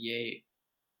 498,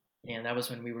 and that was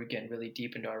when we were getting really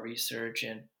deep into our research,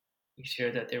 and he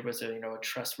shared that there was a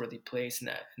trustworthy place, and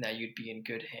that you'd be in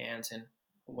good hands. And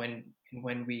when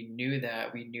we knew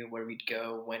that, we knew where we'd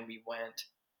go when we went,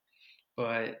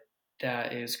 but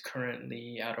that is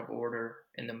currently out of order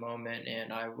in the moment,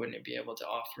 and I wouldn't be able to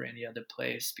offer any other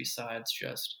place besides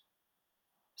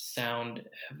sound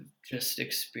just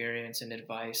experience and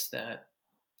advice that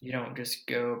you don't just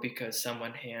go because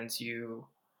someone hands you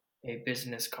a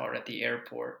business card at the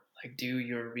airport. like, do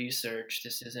your research.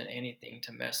 This isn't anything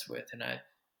to mess with. And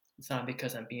it's not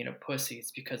because I'm being a pussy.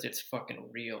 It's because it's fucking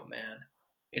real, man.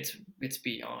 It's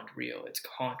beyond real. It's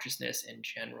consciousness in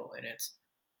general, and it's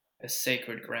a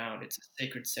sacred ground. It's a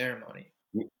sacred ceremony.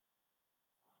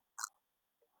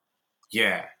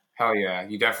 Yeah, hell yeah.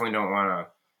 You definitely don't want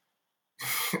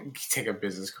to take a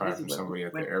business card from somebody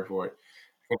at the airport.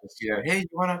 See that? Hey,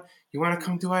 you wanna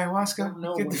come do ayahuasca?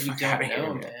 No, Get the what you fuck out don't of here,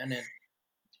 know, man. man. And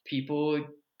people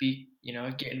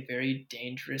get in very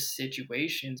dangerous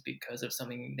situations because of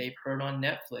something they've heard on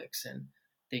Netflix, and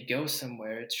they go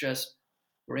somewhere. It's just,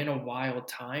 we're in a wild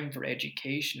time for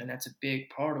education, and that's a big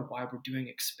part of why we're doing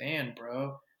Xpand,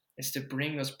 bro. Is to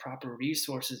bring those proper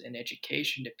resources and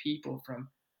education to people from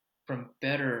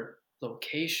better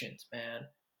locations, man.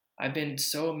 I've been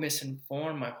so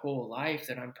misinformed my whole life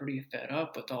that I'm pretty fed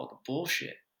up with all the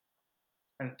bullshit.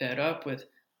 I'm fed up with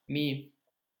me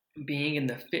being in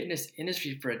the fitness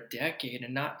industry for a decade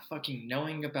and not fucking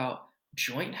knowing about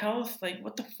joint health. Like,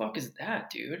 what the fuck is that,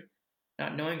 dude?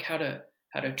 Not knowing how to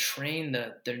train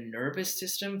the nervous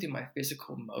system through my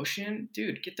physical motion.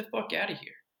 Dude, get the fuck out of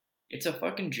here. It's a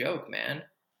fucking joke, man.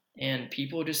 And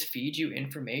people just feed you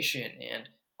information, and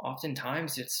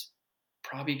oftentimes it's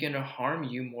probably going to harm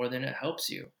you more than it helps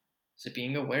you. So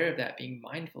being aware of that, being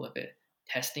mindful of it,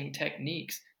 testing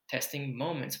techniques, testing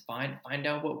moments, find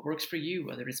out what works for you,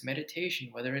 whether it's meditation,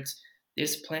 whether it's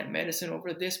this plant medicine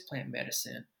over this plant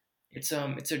medicine. It's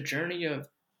a journey of,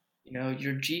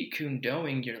 your Jeet Kune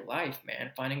doing your life,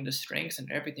 man, finding the strengths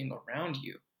and everything around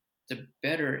you to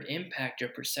better impact your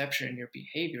perception and your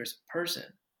behavior as a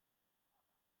person.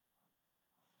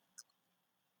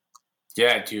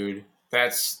 Yeah, dude,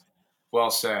 that's well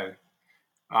said.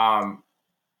 Um,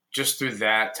 just through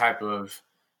that type of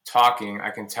talking, I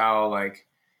can tell like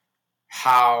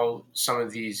how some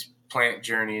of these plant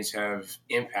journeys have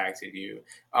impacted you.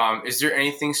 Is there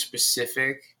anything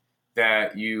specific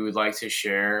that you would like to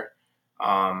share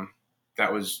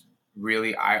that was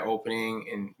really eye-opening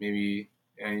and maybe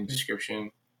any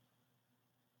description?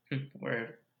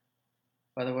 Word.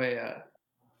 By the way,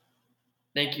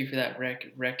 thank you for that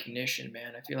recognition,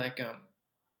 man. I feel like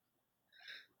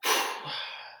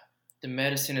the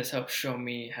medicine has helped show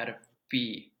me how to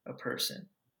be a person,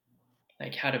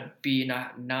 like how to be,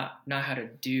 not how to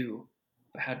do,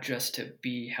 but how just to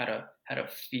be, how to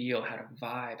feel, how to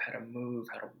vibe, how to move,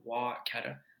 how to walk, how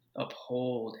to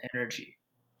uphold energy.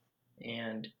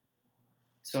 And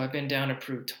so I've been down to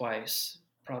Peru twice,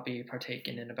 probably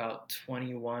partaken in about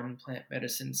 21 plant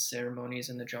medicine ceremonies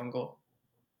in the jungle.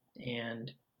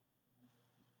 And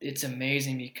it's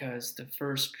amazing because the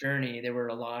first journey, there were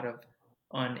a lot of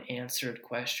unanswered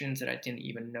questions that I didn't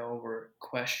even know were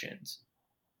questions.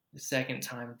 The second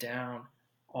time down,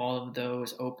 all of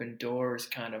those open doors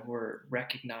kind of were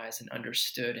recognized and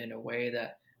understood in a way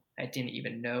that I didn't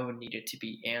even know needed to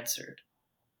be answered.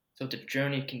 So the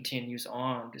journey continues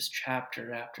on, just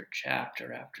chapter after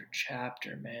chapter after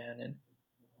chapter, man. And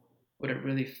what it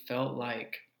really felt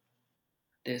like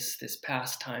this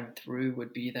past time through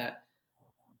would be that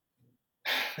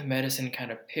the medicine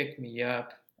kind of picked me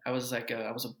up. I was a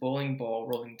bowling ball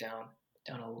rolling down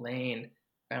a lane,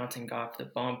 bouncing off the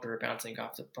bumper, bouncing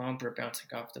off the bumper, bouncing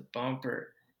off the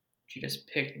bumper. She just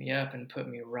picked me up and put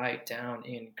me right down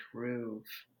in groove.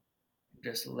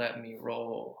 Just let me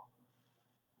roll.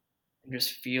 And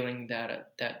just feeling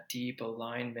that deep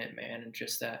alignment, man, and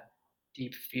just that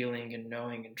deep feeling and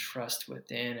knowing and trust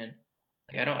within. And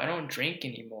like, I don't drink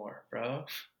anymore, bro.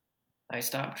 I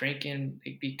stopped drinking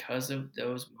because of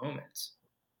those moments.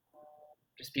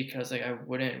 Just because like I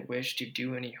wouldn't wish to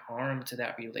do any harm to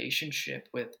that relationship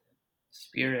with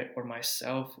spirit or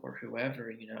myself or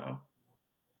whoever.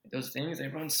 Those things, they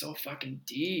run so fucking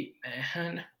deep,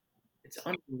 man. It's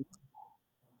unbelievable.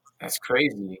 That's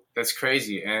crazy. That's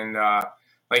crazy. And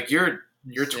like you're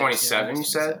 26, yeah, 27, you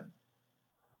almost said 27.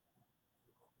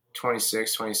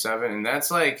 26, 27, and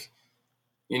that's like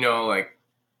like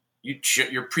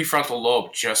your prefrontal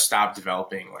lobe just stopped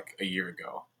developing like a year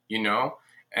ago,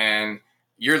 and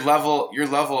your level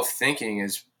of thinking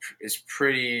is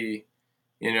pretty,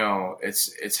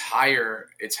 it's higher,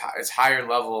 it's higher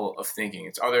level of thinking.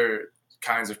 It's other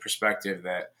kinds of perspective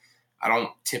that I don't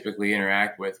typically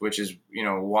interact with, which is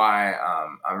why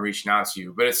I'm reaching out to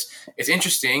you. But it's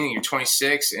interesting. You're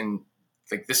 26 and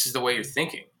like this is the way you're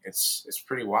thinking. It's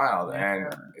pretty wild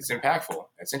and it's impactful.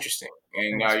 It's interesting,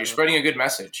 and Thanks, you're bro. spreading a good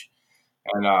message.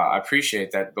 And I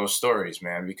appreciate those stories,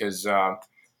 man, because a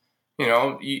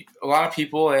lot of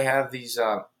people, they have these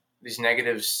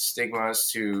negative stigmas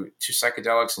to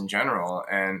psychedelics in general,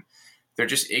 and they're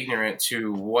just ignorant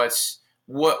to what's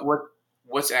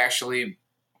actually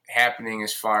happening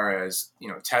as far as,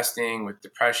 testing with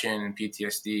depression and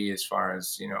PTSD, as far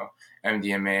as,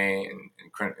 MDMA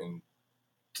and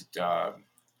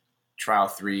trial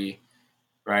 3,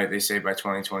 right? They say by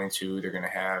 2022 they're going to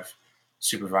have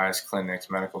supervised clinics,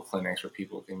 medical clinics, where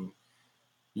people can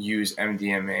use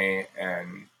MDMA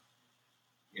and,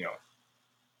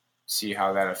 see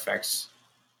how that affects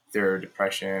their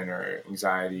depression or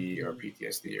anxiety or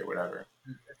PTSD or whatever.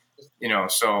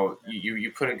 So you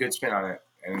put a good spin on it,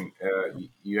 and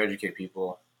you educate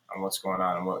people on what's going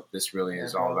on and what this really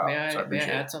is all about. May So I I appreciate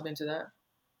add it. something to that?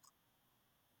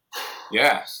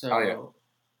 Yeah. So Hell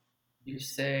yeah. you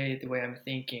say the way I'm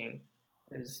thinking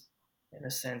is, in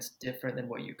a sense, different than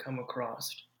what you come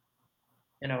across.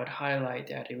 And I would highlight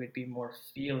that it would be more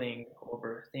feeling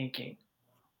over thinking.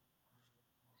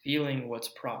 Feeling what's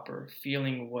proper,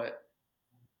 feeling what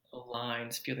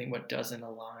aligns, feeling what doesn't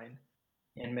align.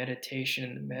 And meditation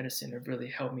and medicine have really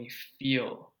helped me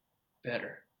feel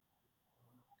better,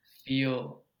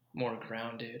 feel more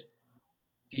grounded,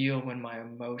 feel when my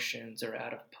emotions are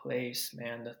out of place,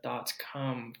 man. The thoughts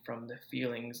come from the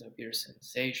feelings of your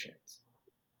sensations.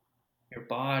 Your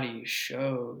body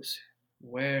shows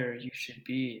where you should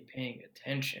be paying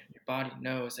attention. Your body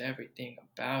knows everything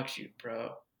about you,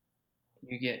 bro.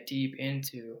 You get deep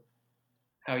into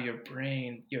how your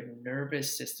brain, your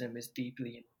nervous system is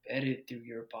deeply embedded through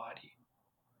your body.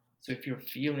 So if you're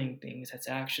feeling things, that's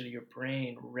actually your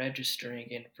brain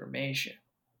registering information.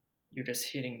 You're just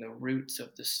hitting the roots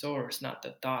of the source, not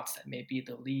the thoughts that may be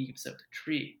the leaves of the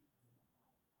tree.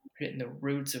 You're hitting the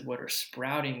roots of what are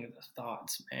sprouting the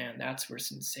thoughts, man. That's where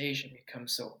sensation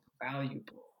becomes so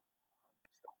valuable.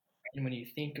 And when you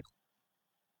think of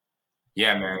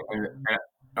Yeah, man.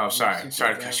 Oh, you're sorry. super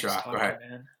Sorry to whoever cut you was off. Go ahead. talking,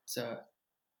 man. So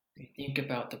you think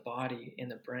about the body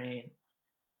and the brain.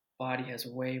 Body has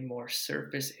way more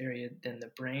surface area than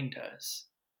the brain does.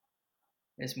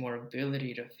 There's more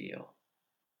ability to feel.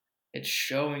 It's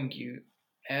showing you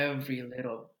every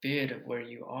little bit of where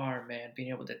you are, man. Being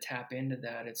able to tap into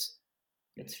that, it's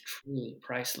truly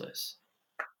priceless.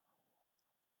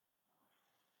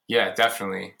 Yeah,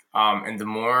 definitely. And the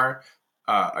more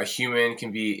a human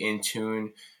can be in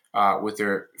tune with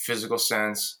their physical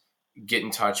sense, get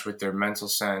in touch with their mental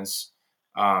sense,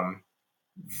 um,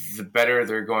 the better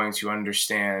they're going to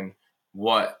understand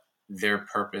what their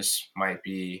purpose might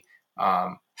be,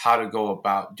 how to go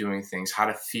about doing things, how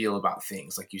to feel about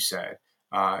things, like you said.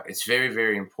 It's very,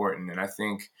 very important. And I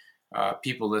think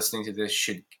people listening to this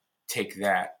should take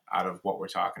that out of what we're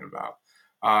talking about.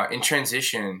 In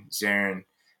transition, Zerin,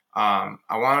 I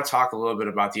want to talk a little bit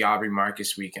about the Aubrey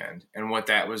Marcus weekend and what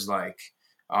that was like.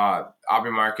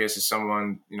 Aubrey Marcus is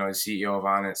someone, the CEO of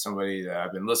On It, somebody that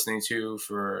I've been listening to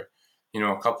for,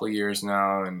 a couple of years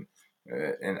now. And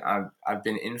I've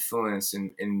been influenced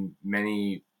in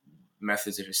many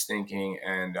methods of his thinking,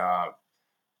 and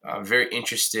very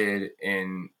interested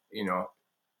in,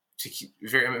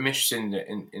 I'm interested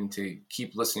in to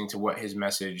keep listening to what his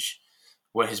messages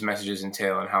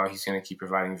entail and how he's going to keep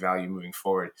providing value moving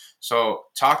forward. So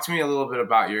talk to me a little bit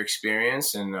about your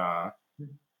experience and the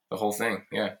whole thing.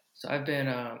 Yeah. So I've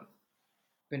been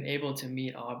able to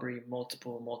meet Aubrey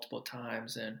multiple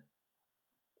times, and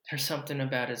there's something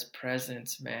about his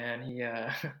presence, man.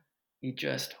 He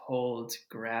just holds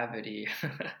gravity.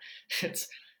 it's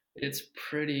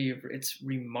it's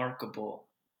remarkable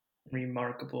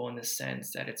in the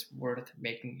sense that it's worth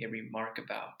making a remark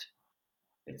about.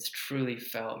 It's truly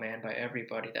felt, man, by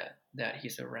everybody that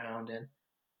he's around, and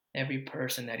every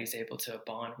person that he's able to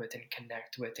bond with and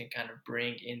connect with and kind of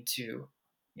bring into,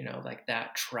 like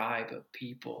that tribe of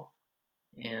people,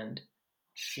 and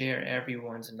share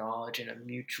everyone's knowledge in a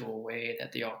mutual way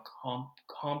that they all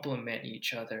complement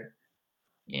each other.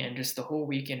 And just the whole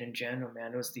weekend in general,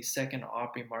 man, it was the second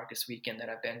Aubrey Marcus weekend that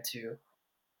I've been to,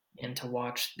 and to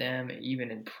watch them even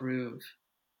improve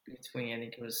between, I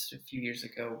think it was a few years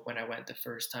ago when I went the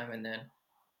first time, and then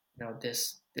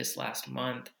this last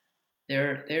month,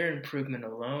 their improvement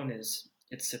alone it's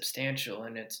substantial,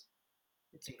 and it's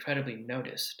incredibly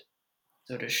noticed.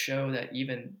 So to show that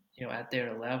even at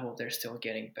their level they're still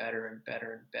getting better and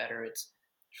better and better, it's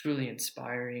truly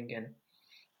inspiring. And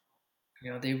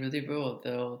they really will.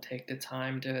 They'll take the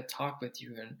time to talk with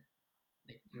you and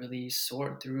really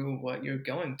sort through what you're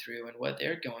going through and what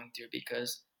they're going through,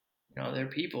 because they're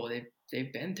people.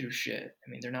 They've been through shit. I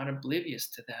mean, they're not oblivious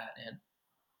to that, and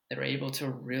they're able to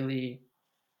really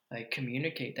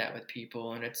communicate that with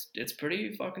people, and it's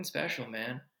pretty fucking special,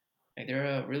 man. Like,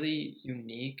 they're a really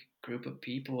unique group of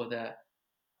people that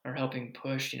are helping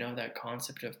push that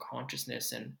concept of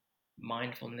consciousness and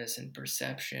mindfulness and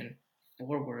perception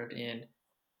forward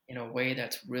in a way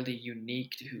that's really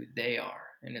unique to who they are.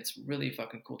 And it's really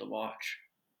fucking cool to watch.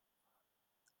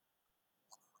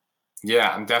 Yeah,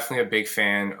 I'm definitely a big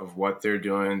fan of what they're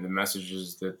doing, the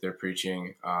messages that they're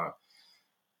preaching.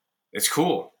 It's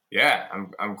cool. Yeah,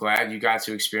 I'm glad you got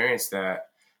to experience that.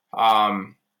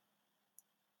 Um,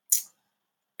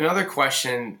 Another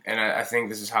question, and I think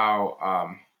this is how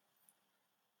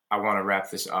I want to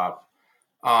wrap this up.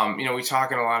 We're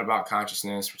talking a lot about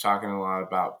consciousness. We're talking a lot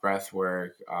about breath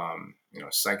work,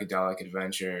 psychedelic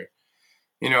adventure.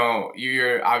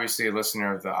 You're obviously a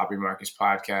listener of the Aubrey Marcus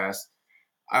podcast.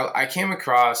 I came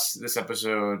across this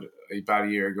episode about a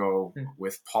year ago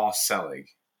with Paul Selig,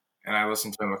 and I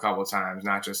listened to him a couple of times,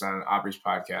 not just on Aubrey's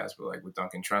podcast, but like with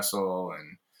Duncan Trussell,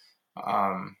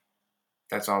 and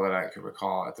that's all that I could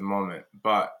recall at the moment.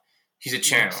 But he's a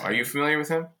channel. Are you familiar with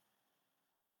him?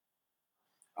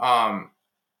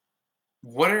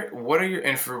 What are your,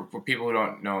 and for people who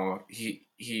don't know, he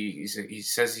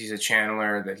says he's a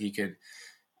channeler, that he could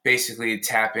basically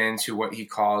tap into what he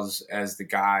calls as the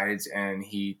guides, and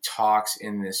he talks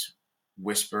in this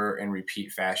whisper and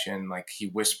repeat fashion. Like he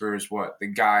whispers what the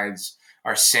guides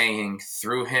are saying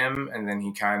through him, and then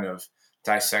he kind of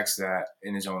dissects that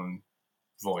in his own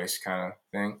voice, kind of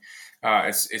thing.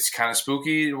 It's kind of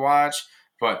spooky to watch,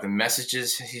 but the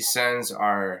messages he sends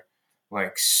are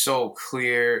like so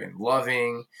clear and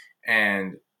loving,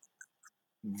 and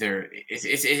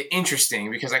it's interesting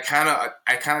because I kind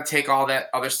of take all that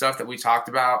other stuff that we talked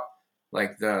about,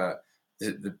 like the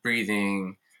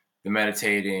breathing, the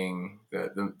meditating,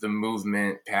 the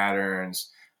movement patterns,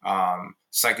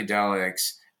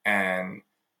 psychedelics, and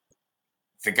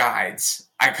the guides.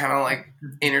 I kind of like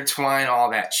intertwine all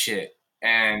that shit,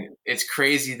 and it's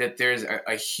crazy that there's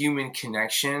a human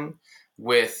connection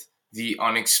with the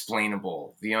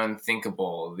unexplainable, the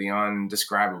unthinkable, the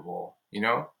undescribable,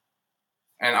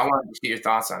 And I wanted to get your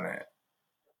thoughts on that.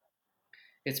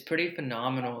 It's pretty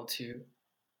phenomenal to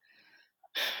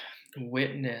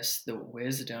witness the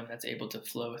wisdom that's able to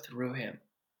flow through him.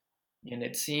 And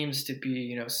it seems to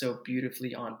be, so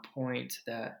beautifully on point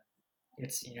that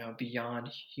it's, beyond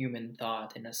human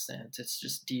thought in a sense. It's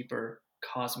just deeper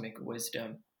cosmic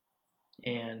wisdom.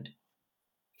 And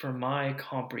for my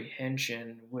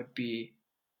comprehension would be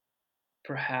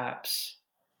perhaps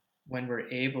when we're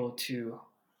able to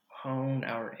hone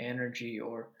our energy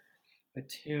or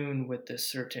attune with a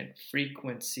certain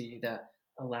frequency that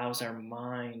allows our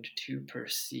mind to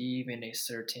perceive in a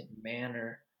certain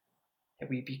manner, that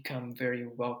we become very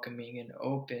welcoming and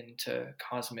open to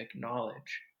cosmic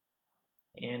knowledge.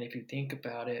 And if you think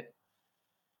about it,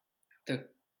 the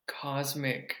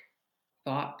cosmic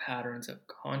thought patterns of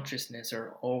consciousness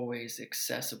are always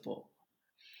accessible.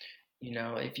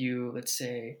 If you, let's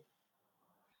say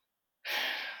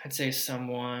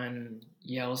someone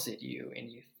yells at you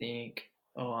and you think,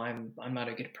 oh, I'm not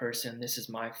a good person, this is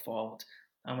my fault,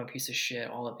 I'm a piece of shit,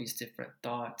 all of these different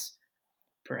thoughts,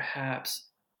 perhaps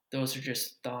those are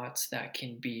just thoughts that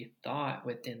can be thought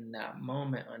within that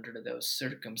moment under those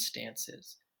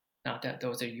circumstances. Not that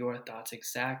those are your thoughts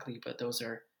exactly, but those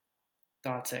are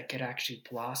thoughts that could actually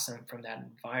blossom from that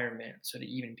environment. So to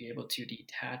even be able to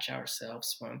detach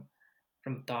ourselves from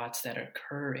thoughts that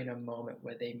occur in a moment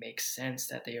where they make sense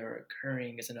that they are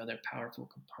occurring is another powerful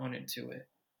component to it.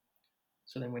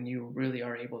 So then when you really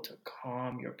are able to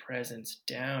calm your presence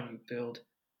down, you build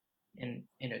an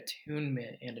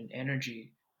attunement and an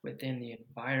energy within the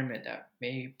environment that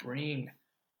may bring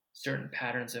certain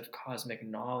patterns of cosmic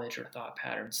knowledge or thought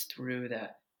patterns through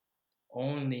that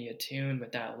only attune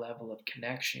with that level of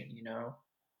connection.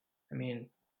 I mean,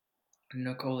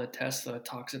 Nikola Tesla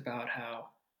talks about how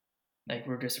like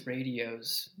we're just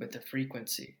radios with a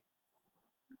frequency,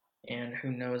 and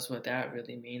who knows what that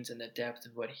really means in the depth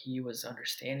of what he was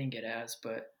understanding it as,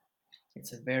 but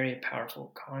it's a very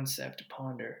powerful concept to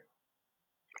ponder.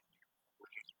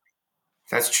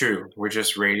 That's true. We're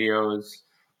just radios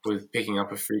with picking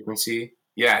up a frequency.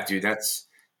 Yeah, dude, that's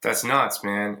nuts,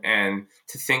 man. And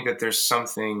to think that there's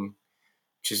something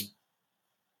just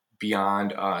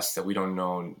beyond us that we don't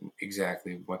know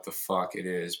exactly what the fuck it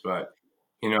is, but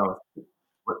you know,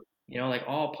 Like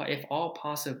if all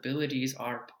possibilities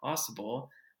are possible,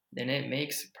 then it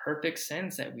makes perfect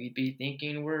sense that we'd be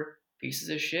thinking we're pieces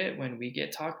of shit when we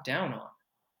get talked down on.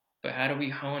 But how do we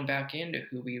hone back into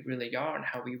who we really are and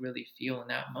how we really feel in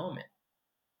that moment?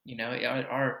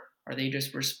 Are they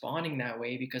just responding that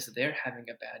way because they're having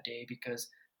a bad day, because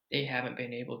they haven't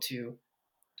been able to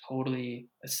totally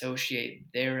associate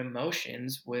their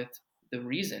emotions with the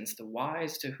reasons, the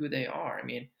whys to who they are? I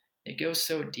mean, it goes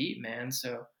so deep, man.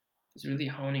 So it's really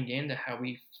honing into how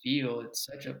we feel. It's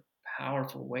such a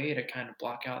powerful way to kind of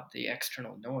block out the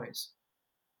external noise.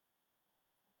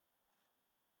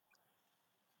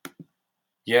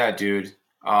 Yeah, dude.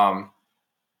 Awesome.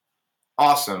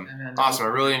 And Awesome. I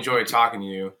really enjoyed talking to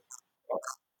you.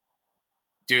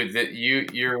 Dude, that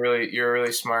you're a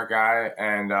really smart guy,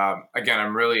 and again,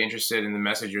 I'm really interested in the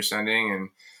message you're sending,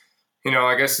 and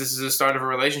I guess this is the start of a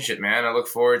relationship, man. I look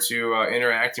forward to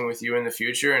interacting with you in the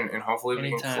future, and hopefully we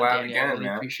can anytime, collab Danny, again, I really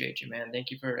man. appreciate you, man. Thank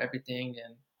you for everything,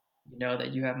 and you know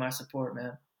that you have my support,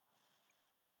 man.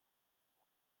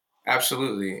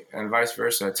 Absolutely, and vice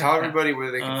versa. Tell everybody where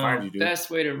they can find you, dude.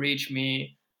 Best way to reach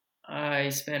me, I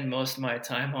spend most of my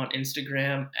time on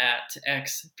Instagram at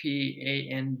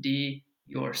Xpand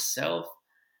yourself.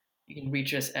 You can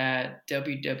reach us at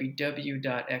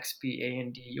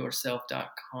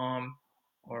www.xpandyourself.com,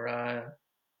 or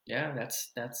yeah,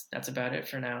 that's about it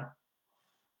for now.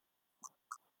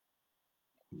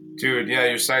 Dude, yeah,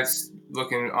 your site's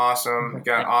looking awesome. You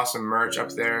got awesome merch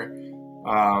up there.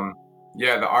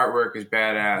 Yeah, the artwork is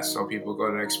badass. So people go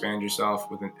to Xpand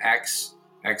Yourself with an X,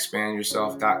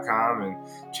 xpandyourself.com, and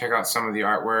check out some of the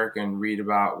artwork and read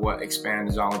about what Xpand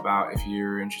is all about if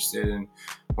you're interested in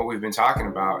what we've been talking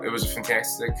about. It was a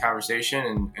fantastic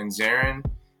conversation, and Zerin,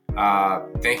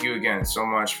 thank you again so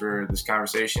much for this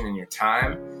conversation and your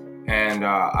time. And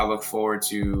I look forward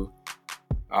to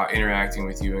interacting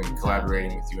with you and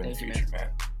collaborating with you in the future, man.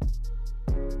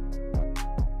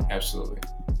 Absolutely.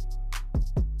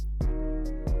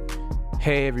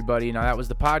 Hey, everybody. Now, that was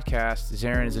the podcast.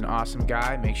 Zerin is an awesome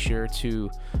guy. Make sure to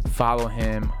follow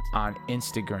him on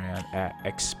Instagram at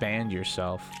Xpand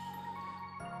Yourself.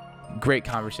 Great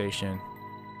conversation.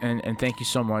 And thank you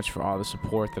so much for all the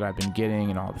support that I've been getting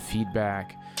and all the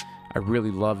feedback. I really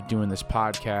love doing this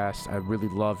podcast. I really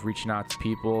love reaching out to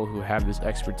people who have this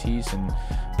expertise and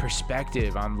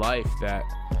perspective on life that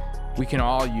we can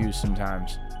all use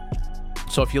sometimes.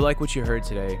 So if you like what you heard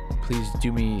today, please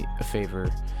do me a favor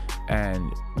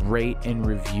and rate and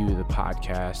review the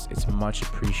podcast. It's much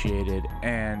appreciated.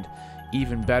 And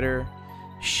even better,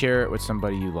 share it with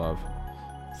somebody you love.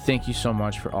 Thank you so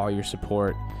much for all your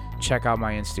support. Check out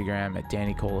my Instagram at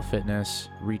Danny Cola Fitness.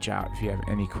 Reach out if you have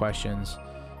any questions,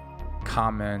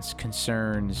 comments,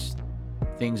 concerns,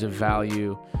 things of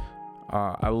value.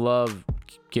 I love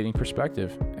getting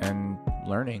perspective and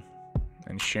learning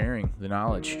and sharing the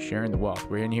knowledge, sharing the wealth.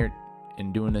 We're in here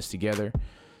and doing this together.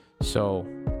 So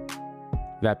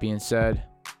that being said,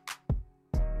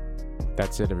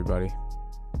 that's it, everybody.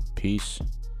 Peace.